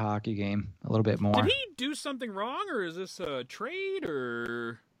entire hockey game a little bit more. Did he do something wrong, or is this a trade,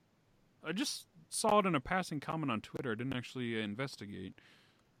 or... I just saw it in a passing comment on Twitter. I didn't actually investigate.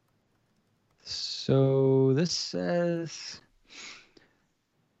 So this says...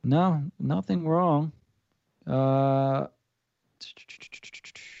 No, nothing wrong.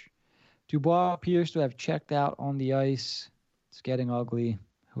 Dubois appears to have checked out on the ice. It's getting ugly.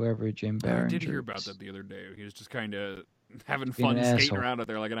 Whoever Jim Barron. I did hear about that the other day. He was just kind of having fun skating around out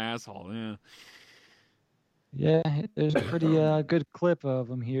there like an asshole. Yeah. Yeah, there's a pretty good clip of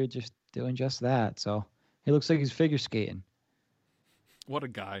him here just doing just that. So he looks like he's figure skating. What a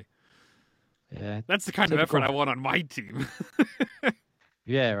guy. Yeah. That's the kind of effort I want on my team.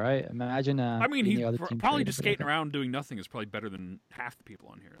 Yeah, right. Imagine. I mean, he's probably just skating around doing nothing is probably better than half the people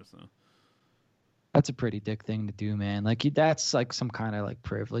on here. So that's a pretty dick thing to do, man. Like that's like some kind of like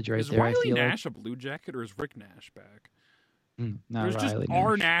privilege right there. Is Riley I feel Nash a Blue Jacket or is Rick Nash back? No, there's Riley just Nash.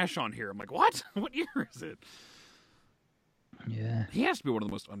 R Nash on here. I'm like, what? What year is it? Yeah, he has to be one of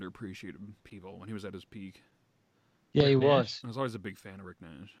the most underappreciated people when he was at his peak. Yeah, Rick he Nash. was. I was always a big fan of Rick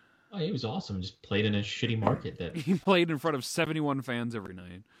Nash. Oh, he was awesome. Just played in a shitty market. That he played in front of 71 fans every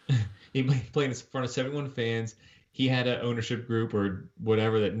night. He played in front of 71 fans. He had an ownership group or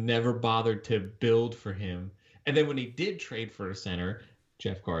whatever that never bothered to build for him. And then when he did trade for a center,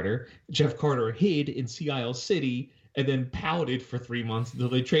 Jeff Carter hid in Sea Isle City and then pouted for 3 months until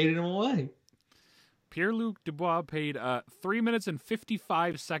they traded him away. Pierre-Luc Dubois paid 3 minutes and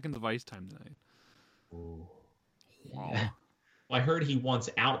 55 seconds of ice time tonight. Ooh. Wow. Yeah. I heard he wants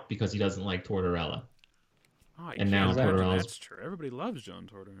out because he doesn't like Tortorella. Oh, And now Tortorella's... That's true. Everybody loves John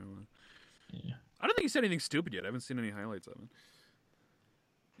Tortorella. Yeah. I don't think he said anything stupid yet. I haven't seen any highlights of it.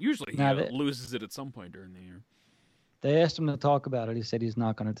 Usually he loses it at some point during the year. They asked him to talk about it. He said he's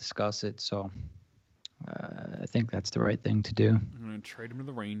not going to discuss it. So I think that's the right thing to do. I'm going to trade him to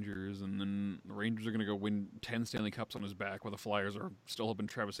the Rangers, and then the Rangers are going to go win 10 Stanley Cups on his back while the Flyers are still hoping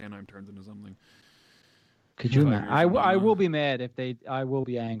Travis Sanheim turns into something. Could you imagine? I will be mad if they. I will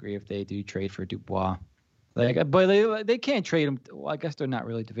be angry if they do trade for Dubois. But they can't trade him. Well, I guess they're not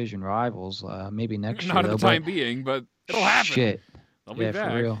really division rivals. Maybe next year. Not at the time being, but it'll happen. Shit. They'll be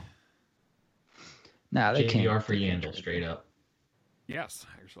back. For real. Nah, they can't. JVR for Yandel, straight up. Yes,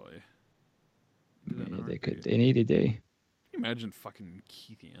 actually. Yeah, they could. They needed a. Can you imagine fucking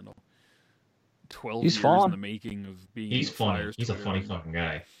Keith Yandel? 12 He's years fun. in the making of being He's funny. Flyers He's a Twitter. funny fucking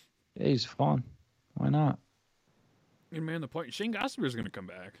guy. Yeah, he's fun. Why not? And man, the point Shane Gostisbehere going to come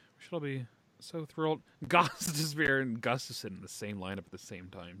back. We should all be so thrilled. Gostisbehere and Gustafsson in the same lineup at the same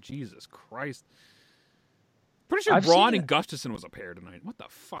time. Jesus Christ. Pretty sure I've Braun seen and Gustafsson was a pair tonight. What the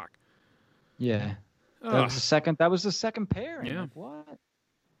fuck? Yeah. Ugh. That was the second pairing. Yeah. Like,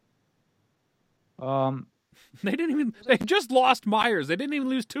 what? They just lost Myers. They didn't even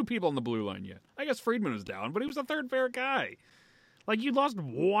lose two people on the blue line yet. I guess Friedman was down, but he was the third pair guy. Like, you lost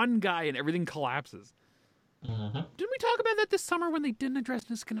one guy and everything collapses. Uh-huh. Didn't we talk about that this summer when they didn't address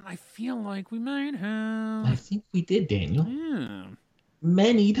Niskanen? I feel like we might have. I think we did, Daniel. Yeah.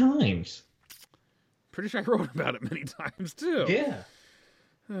 Many times. Pretty sure I wrote about it many times, too. Yeah.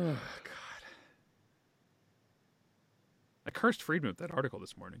 Oh, God. I cursed Friedman with that article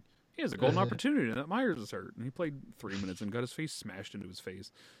this morning. He has a golden opportunity, and that Myers was hurt. And he played 3 minutes and got his face smashed into his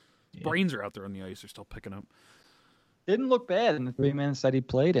face. His brains are out there on the ice. They're still picking up. Didn't look bad in the 3 minutes that he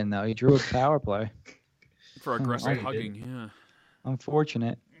played in, though. He drew a power play. For aggressive Oh, hugging, yeah.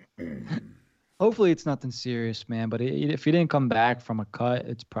 Unfortunate. Hopefully it's nothing serious, man. But if he didn't come back from a cut,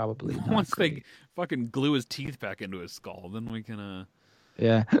 it's probably not Once great. they fucking glue his teeth back into his skull, then we can,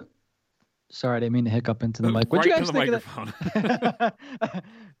 Yeah. Sorry, I didn't mean to hiccup into the mic. right What'd you into guys the think microphone. of that?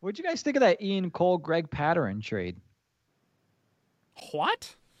 What'd you guys think of that Ian Cole, Greg Patterin trade?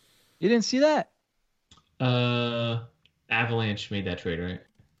 What? You didn't see that? Avalanche made that trade, right?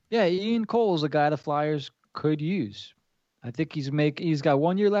 Yeah, Ian Cole is a guy the Flyers could use. I think he's got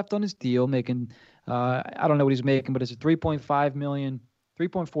 1 year left on his deal, making I don't know what he's making, but it's a $3.45 million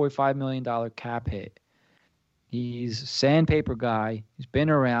cap hit. He's a sandpaper guy. He's been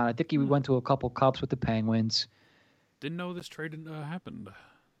around. I think he went to a couple cups with the Penguins. Didn't know this trade happened.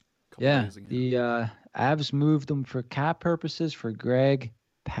 Yeah, Days ago. the Avs moved him for cap purposes for Greg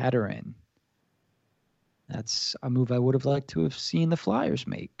Patterin. That's a move I would have liked to have seen the Flyers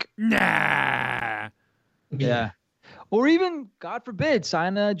make. Nah. Yeah. Or even, God forbid,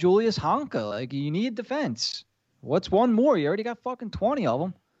 sign a Julius Honka. Like, you need defense. What's one more? You already got fucking 20 of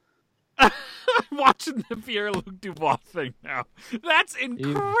them. I'm watching the Pierre-Luc Dubois thing now. That's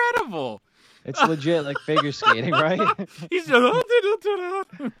incredible. It's legit like figure skating, right? He's just...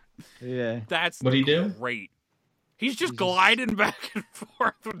 Yeah. That's What'd he do? great. He's just gliding back and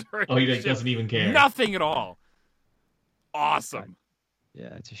forth during Oh, he the doesn't even care. Nothing at all. Awesome.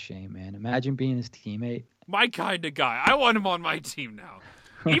 Yeah, it's a shame, man. Imagine being his teammate. My kind of guy. I want him on my team now.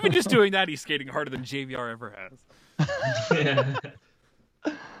 Even just doing that, he's skating harder than JVR ever has.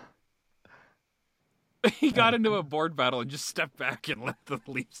 He got into a board battle and just stepped back and let the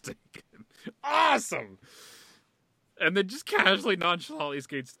Leafs take him. Awesome! And then just casually, nonchalantly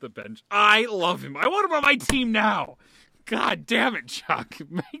skates to the bench. I love him. I want him on my team now. God damn it, Chuck.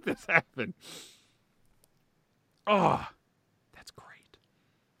 Make this happen. Oh, that's great.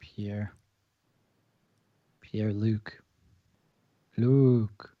 Pierre-Luc.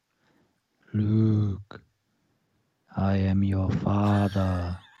 Luke. I am your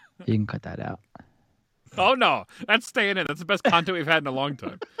father. You can cut that out. Oh, no. That's staying in. That's the best content we've had in a long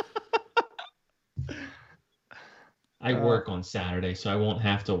time. I work on Saturday, so I won't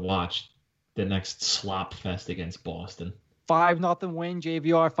have to watch the next slop fest against Boston. 5-0 win,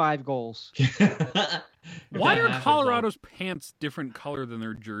 JVR, 5 goals. Why are Colorado's pants different color than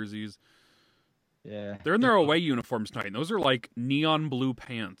their jerseys? Yeah. They're in their away uniforms tonight, and those are like neon blue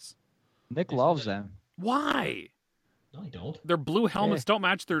pants. Nick loves them. Why? No, I don't. Their blue helmets don't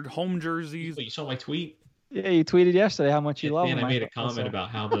match their home jerseys. Wait, you saw my tweet? Yeah, you tweeted yesterday how much you love And them. I made a comment about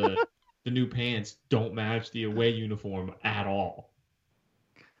how the new pants don't match the away uniform at all.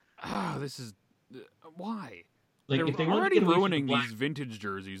 Ah, this is... why? Like, They're if they want to already get away from ruining the black, these vintage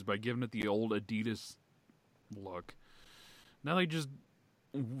jerseys by giving it the old Adidas look. Now they just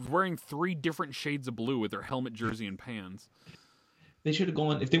wearing 3 different shades of blue with their helmet, jersey, and pants. they should have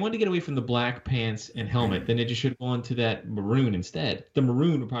gone. If they wanted to get away from the black pants and helmet, then they just should have gone to that maroon instead. The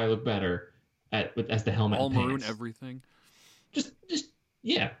maroon would probably look better as the helmet. All and maroon pants. everything. Just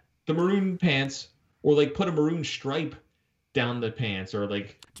yeah, the maroon pants, or like put a maroon stripe down the pants, or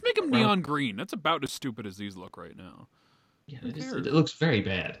like Let's make them neon green. That's about as stupid as these look right now. yeah, Who cares? it looks very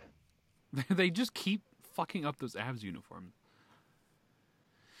bad. They just keep fucking up those Avs uniforms.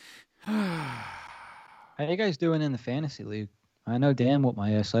 How you guys doing in the fantasy league? I know Dan whooped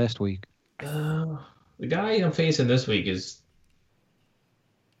my ass last week. The guy I'm facing this week is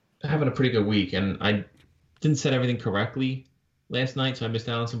having a pretty good week, and I didn't set everything correctly last night, so I missed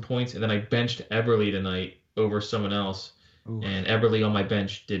out on some points. And then I benched Eberle tonight over someone else, Ooh. and Eberle on my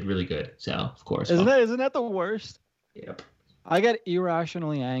bench did really good. So of course, Isn't that the worst? Yep. I get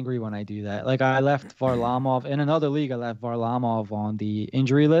irrationally angry when I do that. Like I left Varlamov in another league. I left Varlamov on the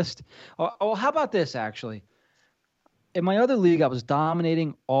injury list. Oh, how about this actually? In my other league, I was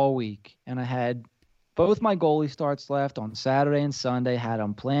dominating all week, and I had both my goalie starts left on Saturday and Sunday. Had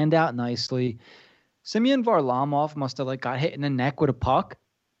them planned out nicely. Simeon Varlamov must have got hit in the neck with a puck.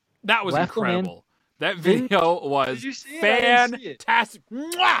 That was Left him in. incredible. That video was Did you see it? I didn't see it. fantastic.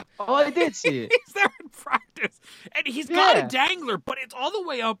 Mwah! Oh, I did see it. He's there in practice, and he's got Yeah. a dangler, but it's all the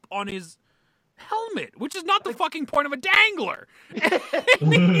way up on his helmet, which is not the fucking point of a dangler.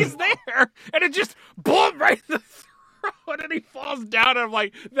 And he's there, and it just boom right in the throat, and he falls down. And I'm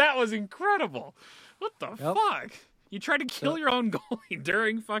like, that was incredible. What the fuck? You tried to kill your own goalie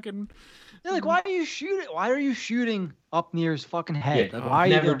during fucking. Yeah, like, why are you shooting? Why are you shooting up near his fucking head? Yeah, Like, why are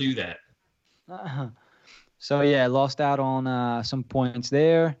you never doing- do that. So yeah, lost out on some points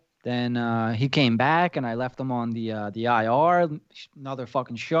there. Then he came back, and I left him on the IR. Another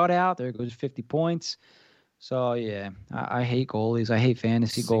fucking shutout. There goes 50 points. So yeah, I hate goalies. I hate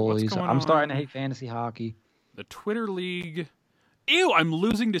fantasy Let's see, what's goalies. going I'm starting to on? hate fantasy hockey. The Twitter league. Ew, I'm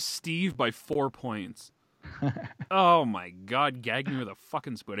losing to Steve by 4 points. Oh my god, gag me with a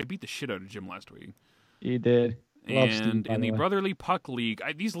fucking spoon. I beat the shit out of Jim last week. You did. Love Steve, And by in the way. Brotherly Puck League,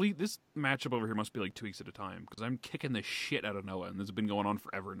 this matchup over here must be like 2 weeks at a time because I'm kicking the shit out of Noah, and this has been going on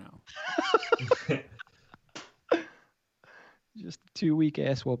forever now. Just a 2-week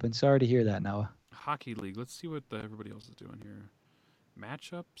ass whooping. Sorry to hear that, Noah. Hockey League, let's see what everybody else is doing here.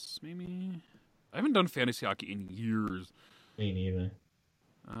 Matchups, maybe? I haven't done fantasy hockey in years. Me neither.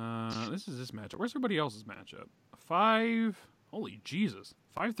 This is this matchup. Where's everybody else's matchup? 5. Holy Jesus.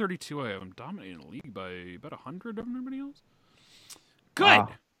 532. I have them dominating the league by about 100 of everybody else. Good. Wow.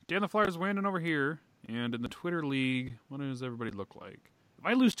 Dan the Flyers winning over here. And in the Twitter league, what does everybody look like? If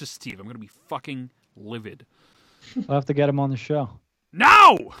I lose to Steve, I'm going to be fucking livid. We'll have to get him on the show.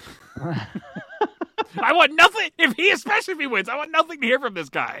 No! I want nothing. Especially if he wins, I want nothing to hear from this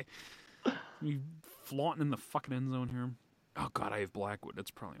guy. He's flaunting in the fucking end zone here. Oh, God, I have Blackwood.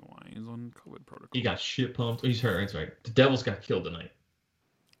 That's probably why. He's on COVID protocol. He got shit pumped. He's hurt. That's right. The Devils got killed tonight.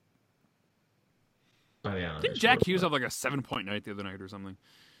 By the Islanders. Didn't Jack Hughes have like a 7-point night the other night or something?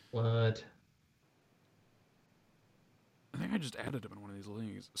 What? I think I just added him in one of these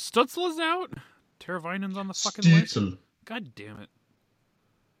leagues. Stutzla's out? Teravainen's on the fucking list? Stutzel. God damn it.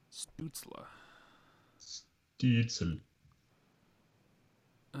 Stutzla. Stutzel.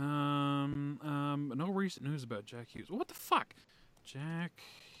 No recent news about Jack Hughes. What the fuck? Jack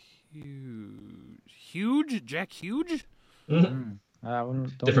Hughes. Huge? Jack Huge? Mhm.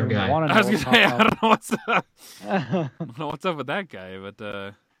 Don't Different even guy. wanna I was know gonna say, I about- don't know what's up. I don't know what's up with that guy, but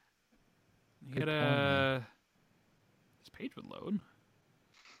he Good had point, man. his page would load.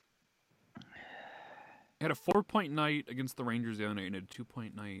 He had a 4-point night against the Rangers the other night and a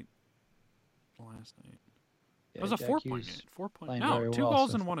 2-point night last night. It was a Jack 4-point Hughes night. 4-point. playing No, very 2 well,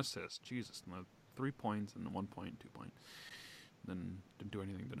 goals so- and 1 assist. Jesus, no, 3 points and 1 point, 2 point. Then didn't do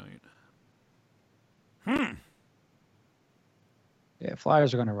anything tonight. Yeah,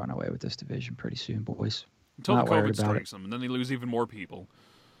 Flyers are going to run away with this division pretty soon, boys. Until Not the worried COVID about strikes them, and then they lose even more people.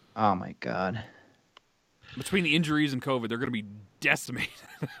 Oh my God. Between the injuries and COVID, they're going to be decimated.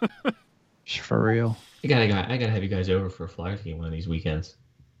 For real. I gotta have you guys over for a Flyers game one of these weekends.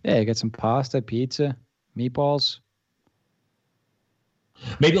 Yeah, get some pasta, pizza, meatballs.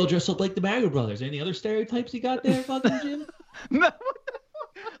 Maybe I'll dress up like the Mago brothers. Any other stereotypes you got there, fucking Jim? No,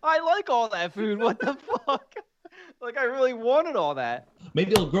 I like all that food. What the fuck? Like, I really wanted all that.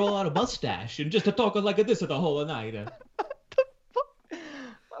 Maybe I'll grow out a mustache and just to talk like this the whole night.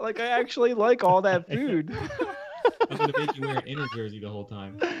 Like, I actually like all that food. I'm gonna make you wear an inner jersey the whole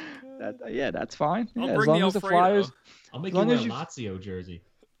time. Yeah, that's fine. I'll Yeah, as bring long the as the Alfredo. Flyers. I'll make As you long wear a as you- Lazio jersey.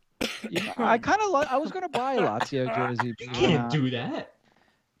 Yeah, I kind of like. I was gonna buy a Lazio jersey. You but, can't do that.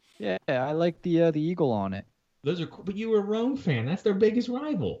 Yeah, I like the eagle on it. Those are, but you were a Rome fan. That's their biggest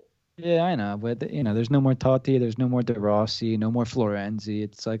rival. Yeah, I know, but there's no more Totti, there's no more De Rossi, no more Florenzi.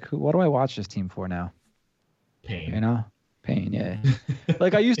 It's like, what do I watch this team for now? Pain. You know, pain. Yeah.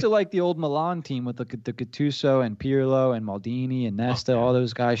 Like I used to like the old Milan team with the Gattuso and Pirlo and Maldini and Nesta, all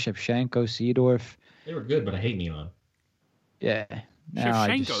those guys, Shevchenko, Seedorf. They were good, but I hate Milan. Yeah. Now I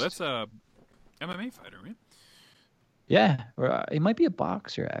Shevchenko, just- that's a MMA fighter, right? Yeah, or he might be a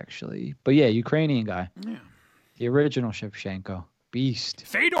boxer actually, but yeah, Ukrainian guy, Yeah. the original Shevchenko, beast.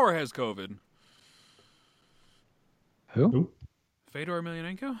 Fedor has COVID. Who? Fedor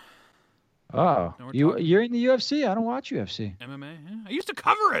Emelianenko? Oh, Now we're you're talking. in the UFC. I don't watch UFC. MMA? Yeah. I used to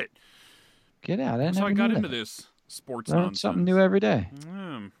cover it. Get out! That's how I never got knew into that. this sports Learn nonsense. something new every day.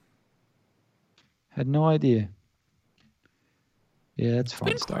 Yeah. Had no idea. Yeah, it's It's fun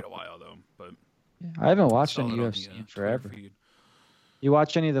been stuff. quite a while though, but Yeah, I haven't watched saw any it on UFC the, in Twitter forever. feed. You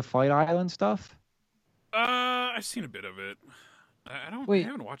watch any of the Fight Island stuff? I've seen a bit of it. I Wait.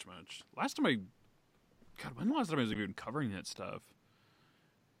 haven't watched much. God, when the last time I was even covering that stuff?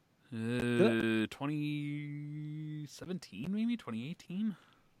 2017 maybe, 2018.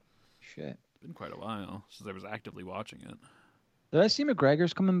 Shit. It's been quite a while since I was actively watching it. Did I see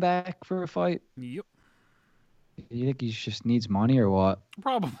McGregor's coming back for a fight? Yep, You think he just needs money or what?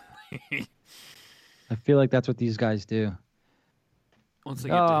 probably. I feel like that's what these guys do. Once they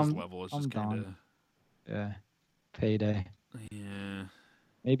get to his I'm- level, it's I'm just kind of done. Yeah. Payday. yeah.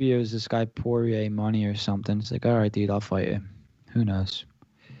 Maybe it was this guy Poirier money or something. It's like, all right, dude, I'll fight you. Who knows?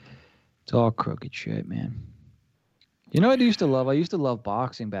 It's all crooked shit, man. You know what I used to love? I used to love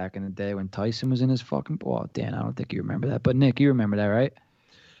boxing back in the day when Tyson was in his fucking... Well, Dan, I don't think you remember that. But Nick, you remember that, right?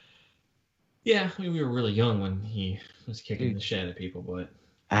 Yeah, I mean, we were really young when he was kicking Dude. the shit out of people, but those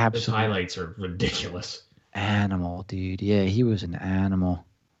Absolute highlights are ridiculous. animal, dude. Yeah, he was an animal.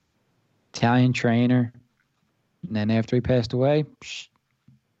 Italian trainer. And then after he passed away,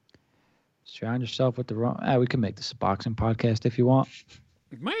 surround yourself with the wrong... we can make this a boxing podcast if you want.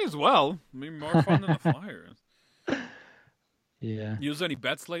 May as well. Maybe more fun than the Flyers. Yeah. You use any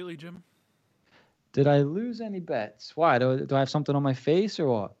bets lately, Jim? Did I lose any bets? Why? Do I have something on my face or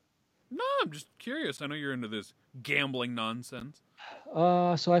what? No, I'm just curious. I know you're into this gambling nonsense.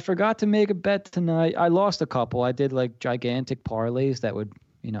 So I forgot to make a bet tonight. I lost a couple. I did like gigantic parlays that would,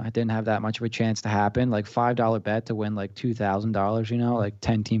 I didn't have that much of a chance to happen. Like $5 bet to win like $2,000, like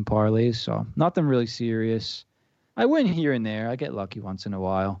 10-team parlays. So nothing really serious. I win here and there. I get lucky once in a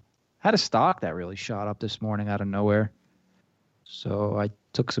while. Had a stock that really shot up this morning out of nowhere. So I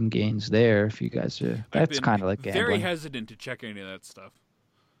took some gains there. If you guys are, that's kind of like gambling. Very hesitant to check any of that stuff.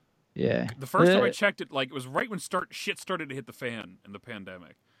 Yeah. The first time I checked it, like it was right when shit started to hit the fan in the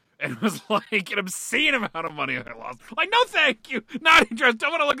pandemic, and it was like an obscene amount of money I lost. Like, no, thank you, not interested.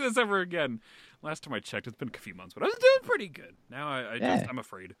 Don't want to look at this ever again. Last time I checked, it's been a few months, but I was doing pretty good. Now I'm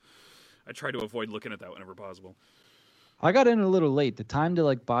afraid. I try to avoid looking at that whenever possible. I got in a little late. The time to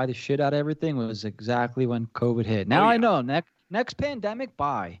like buy the shit out of everything was exactly when COVID hit. Now I know next pandemic,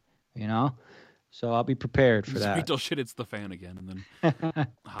 buy. So I'll be prepared for that. Wait till shit hits the fan again, and then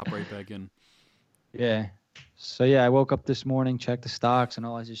hop right back in. Yeah. So yeah, I woke up this morning, checked the stocks, and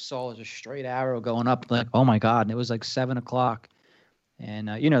all I just saw was a straight arrow going up. Like, oh my god! And it was like 7:00, and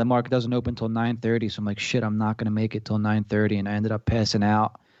the market doesn't open till 9:30. So I'm like, shit, I'm not gonna make it till 9:30, and I ended up passing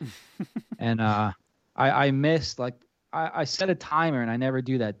out. And I missed I set a timer, and I never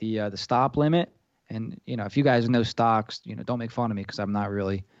do that. The stop limit, and if you guys know stocks, don't make fun of me because I'm not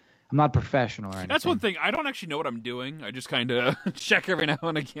professional or anything. That's one thing. I don't actually know what I'm doing. I just kind of check every now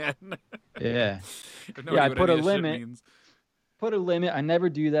and again. Yeah. I put a limit. Put a limit. I never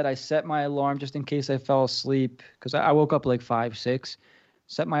do that. I set my alarm just in case I fell asleep because I woke up like 5, 6.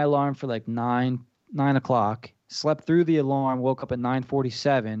 Set my alarm for like 9 o'clock. Slept through the alarm. Woke up at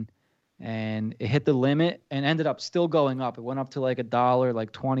 9:47, and it hit the limit and ended up still going up. It went up to like $1,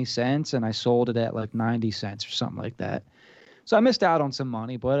 like 20 cents, and I sold it at like 90 cents or something like that. So I missed out on some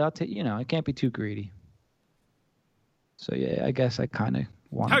money, but I can't be too greedy. So yeah, I guess I kind of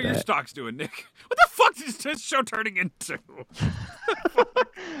want. How are your stocks doing, Nick? What the fuck is this show turning into?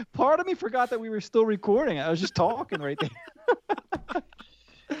 Part of me forgot that we were still recording. I was just talking right there.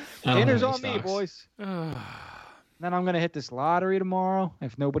 Dinner's on me, boys. Then I'm gonna hit this lottery tomorrow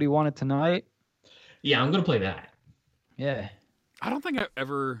if nobody won it tonight. Yeah, I'm gonna play that. Yeah. I don't think I've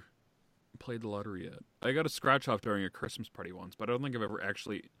ever played the lottery yet. I got a scratch off during a Christmas party once, but I don't think I've ever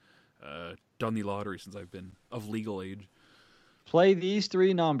actually done the lottery since I've been of legal age. Play these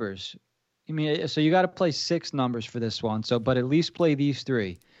 3 numbers. So you got to play 6 numbers for this one. But at least play these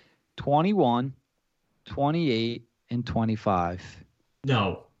 3: 21, 28, and 25.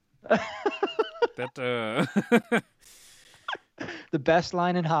 No. That the best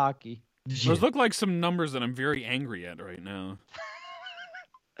line in hockey. Those look like some numbers that I'm very angry at right now.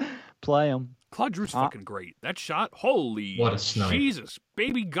 Play them. Claude Drew's fucking great. That shot, holy what a snipe. Jesus,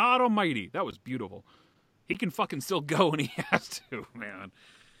 baby God almighty. That was beautiful. He can fucking still go when he has to, man.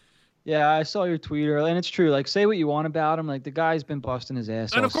 Yeah, I saw your tweet earlier, and it's true. Like, say what you want about him. Like, the guy's been busting his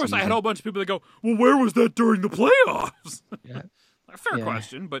ass. And of course, I had a whole bunch of people that go, well, where was that during the playoffs? Yeah. Fair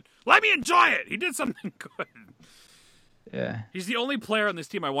question, but let me enjoy it. He did something good. Yeah. He's the only player on this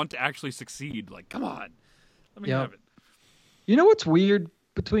team I want to actually succeed. Like, come on. Let me have it. You know what's weird?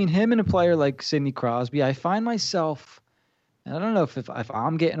 Between him and a player like Sidney Crosby, I find myself, and I don't know if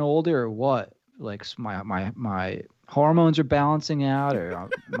I'm getting older or what, like my hormones are balancing out or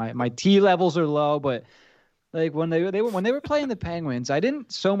my T levels are low, but Like when they were playing the Penguins, I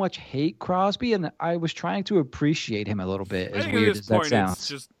didn't so much hate Crosby, and I was trying to appreciate him a little bit. I As think weird at this as that point, it's sounds.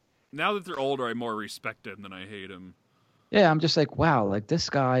 just now that they're older, I more respect him than I hate him. Yeah, I'm just like, wow, like this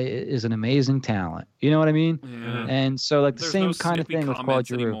guy is an amazing talent. You know what I mean? Yeah. And so like the There's same no kind of snippy thing with Claude comments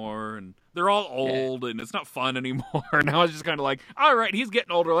Giroux. anymore, and they're all old, and it's not fun anymore. Now it's just kind of like, all right, he's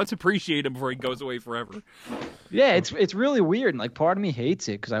getting older. Let's appreciate him before he goes away forever. Yeah, it's really weird. And like part of me hates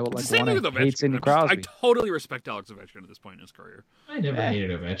it because I would It's like the same thing want with to hate Ovechkin. Sidney I Crosby. totally respect Alex Ovechkin at this point in his career. I never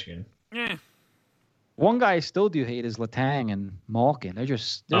hated Ovechkin. Yeah. One guy I still do hate is Letang and Malkin. They're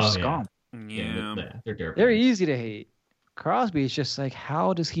scum. Yeah. They're dirty. They're easy to hate. Crosby is just like,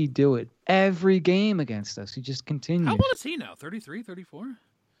 how does he do it every game against us? He just continues. How old is he now? 33, 34?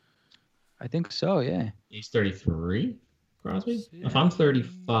 I think so, yeah. He's 33, Crosby? Yeah. If I'm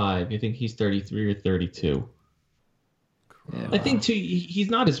 35, you think he's 33 or 32? Yeah. I think, too, he's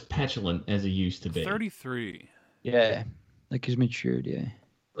not as petulant as he used to be. 33. Yeah. Like he's matured, yeah.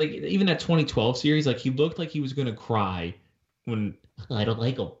 Like, even that 2012 series, like, he looked like he was going to cry when, I don't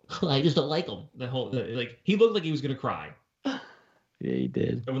like him. I just don't like him. Like, he looked like he was going to cry. Yeah, he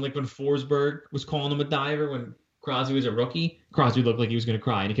did. And when Forsberg was calling him a diver when Crosby was a rookie, Crosby looked like he was going to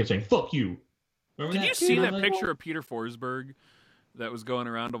cry, and he kept saying, fuck you. Remember Did that? you see that Like, picture of Peter Forsberg that was going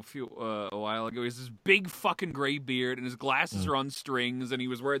around a while ago? He has this big fucking gray beard, and his glasses are on strings, and he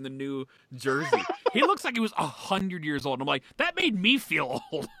was wearing the new jersey. He looks like he was 100 years old. And I'm like, that made me feel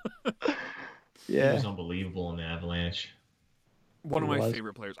old. He Yeah. was unbelievable in the Avalanche. One of He my was.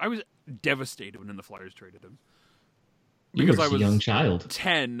 favorite players. I was devastated when the Flyers traded him. You Because were I a was young child.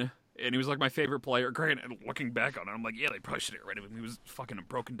 10, and he was like my favorite player. Granted, looking back on it, I'm like, yeah, they probably should have got rid of him. He was fucking a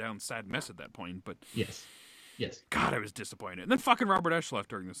broken down, sad mess at that point. But Yes. God, I was disappointed. And then fucking Robert Esch left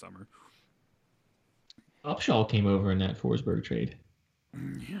during the summer. Upshaw came over in that Forsberg trade.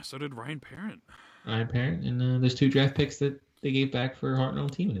 Yeah, so did Ryan Parent. Ryan Parent, and there's 2 draft picks that they gave back for Hartnell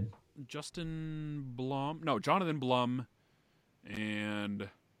and Timonen. Jonathan Blum, and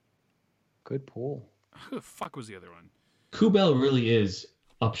Good pull. who the fuck was the other one? Kubel really is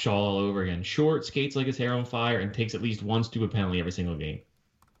Upshaw all over again. Short, skates like his hair on fire, and takes at least one stupid penalty every single game.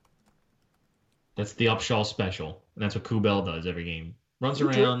 That's the Upshaw special, and that's what Kubel does every game. Runs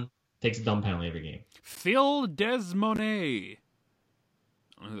around, takes a dumb penalty every game. Phil Desmonet.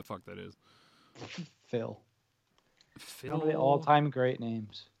 I don't know who the fuck that is. Phil. Phil. One of the all-time great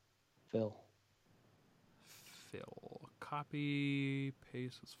names. Phil. Copy,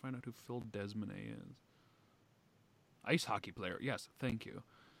 paste. Let's find out who Phil Desmonet is. Ice hockey player. Yes, thank you.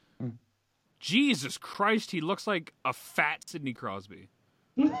 Jesus Christ, he looks like a fat Sidney Crosby.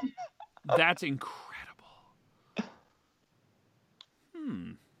 That's incredible.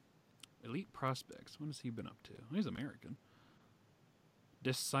 Elite prospects. What has he been up to? He's American.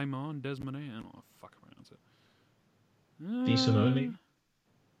 Simon Desmonet. I don't know how the fuck I pronounce it. D. Simone, maybe?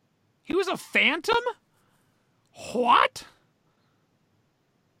 He was a Phantom? What?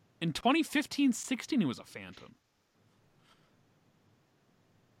 In 2015-16, he was a Phantom.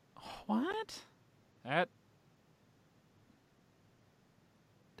 What? That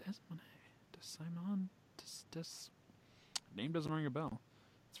Desmonet, Simon, name doesn't ring a bell.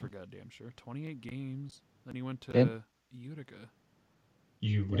 That's for goddamn sure. 28 games. Then he went to Utica.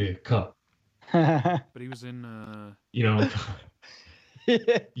 Utica. But he was in. Utica.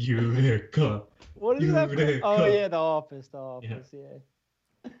 What is that? Utica. Oh yeah, The Office.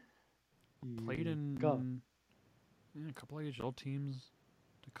 Yeah. Played in a couple of AHL teams.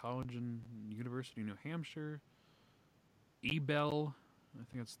 To college and University of New Hampshire. Ebel. I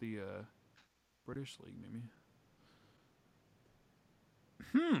think that's the British League, maybe.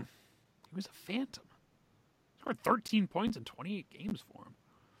 He was a Phantom. Scored 13 points in 28 games for him.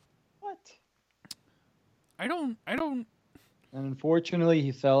 What? I don't. And unfortunately,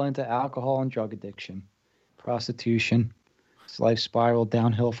 he fell into alcohol and drug addiction, prostitution. His life spiraled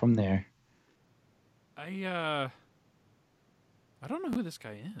downhill from there. I don't know who this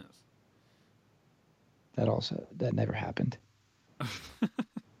guy is. That never happened.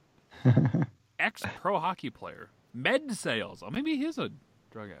 Ex-pro hockey player. Med sales. Oh, maybe he's a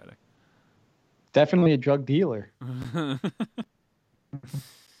drug addict. Definitely a drug dealer.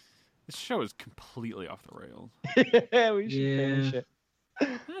 This show is completely off the rails. Yeah, we should finish it.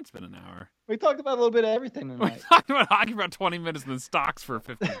 It's been an hour. We talked about a little bit of everything We tonight. talked about hockey for about 20 minutes and then stocks for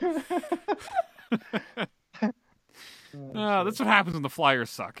 15. That's what happens when the Flyers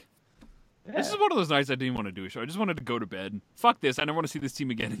suck. Yeah. This is one of those nights I didn't want to do a show. I just wanted to go to bed. Fuck this. I never want to see this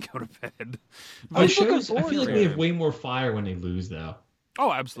team again and go to bed. The looking shows, I forward feel like to we it. have way more fire when they lose, though.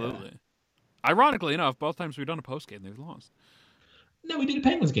 Oh, absolutely. Ironically enough, both times we've done a postgame, they've lost. No, we did a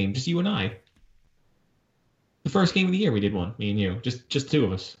Penguins game, just you and I. first game of the year we did one, me and you. Just two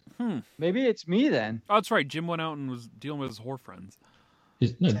of us. Maybe it's me then. Oh, that's right. Jim went out and was dealing with his whore friends.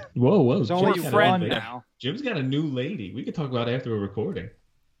 Whoa. It's only Jim's got one a- now. Jim's got a new lady. We could talk about it after we're recording.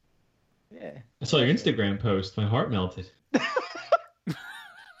 Yeah. I saw your Instagram post. My heart melted.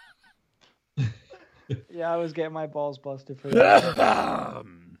 Yeah, I was getting my balls busted for that.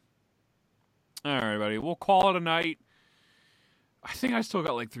 All right, buddy. We'll call it a night. I think I still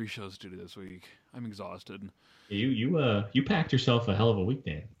got like 3 shows to do this week. I'm exhausted. You packed yourself a hell of a week,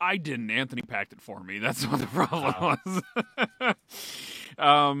 Dan. I didn't. Anthony packed it for me. That's what the problem was.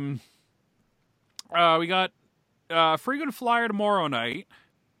 We got Free Good Flyer tomorrow night.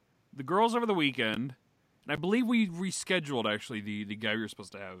 The girls over the weekend. And I believe we rescheduled, actually, the guy we were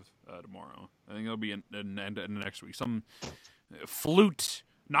supposed to have tomorrow. I think it'll be in next week. Some flute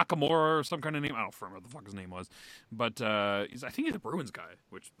Nakamura or some kind of name. I don't remember what the fuck his name was. But I think he's a Bruins guy,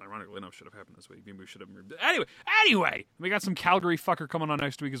 which ironically enough should have happened this week. Maybe we should have moved. Anyway, we got some Calgary fucker coming on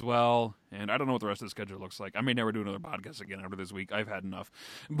next week as well. And I don't know what the rest of the schedule looks like. I may never do another podcast again after this week. I've had enough.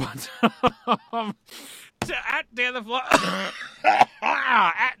 But at Dan the Flyer,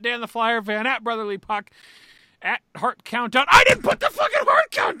 at Dan the Flyer fan, at Brotherly Puck, at Heart Countdown. I didn't put the fucking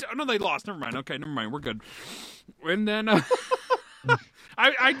Heart Countdown. No, they lost. Never mind. Okay, never mind. We're good. And then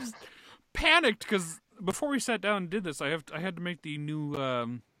I just panicked because before we sat down and did this, I had to make the new.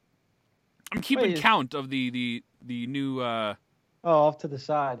 I'm keeping count of the new off to the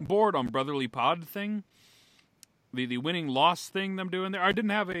side board on Brotherly Pod thing. The winning loss thing I'm doing there. I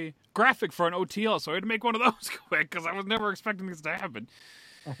didn't have a graphic for an OTL, so I had to make one of those quick because I was never expecting this to happen.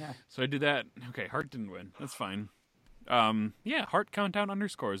 So I did that. Okay, Hart didn't win. That's fine. Yeah, Hart Countdown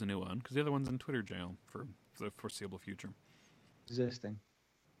 _ is a new one because the other one's in Twitter jail for the foreseeable future. Existing.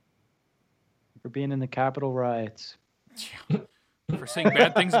 For being in the Capitol riots. Yeah. For saying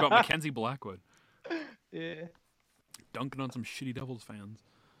bad things about Mackenzie Blackwood. Yeah. Dunking on some shitty Devils fans.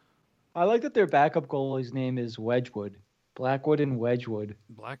 I like that their backup goalie's name is Wedgwood. Blackwood and Wedgwood.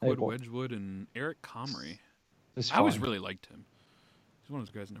 Blackwood, Wedgwood, and Eric Comrie. I I always really liked him. He's one of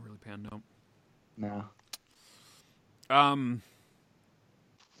those guys that never really panned out. No.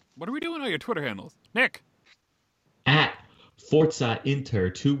 What are we doing on your Twitter handles? Nick. At Forza Inter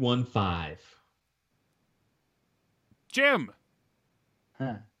 215. Jim.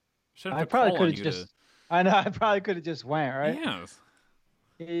 Huh. Should I have probably could have you just. I know. I probably could have just went right. Yes.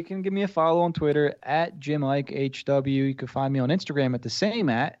 Yeah, you can give me a follow on Twitter at JimIkeHW. You can find me on Instagram at the same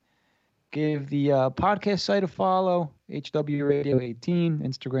 @ Give the podcast site a follow, HW Radio 18,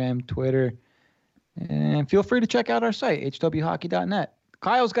 Instagram, Twitter, and feel free to check out our site, hwhockey.net.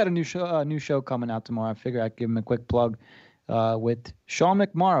 Kyle's got a new show coming out tomorrow. I figure I'd give him a quick plug with Sean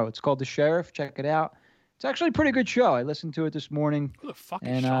McMorrow. It's called The Sheriff. Check it out. It's actually a pretty good show. I listened to it this morning. Who the fuck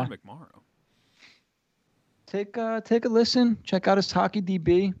is Sean McMorrow? Take a listen. Check out his Hockey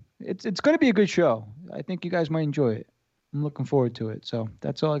DB. It's going to be a good show. I think you guys might enjoy it. I'm looking forward to it. So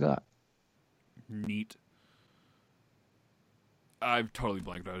that's all I got. Neat. I've totally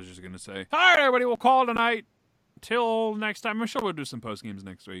blanked what I was just going to say. All right, everybody, we'll call it a night. Till next time. I'm sure we'll do some post games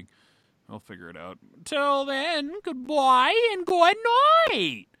next week. I'll figure it out. Till then, goodbye and good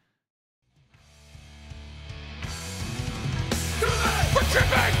night. Put your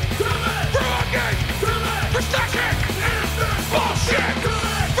back.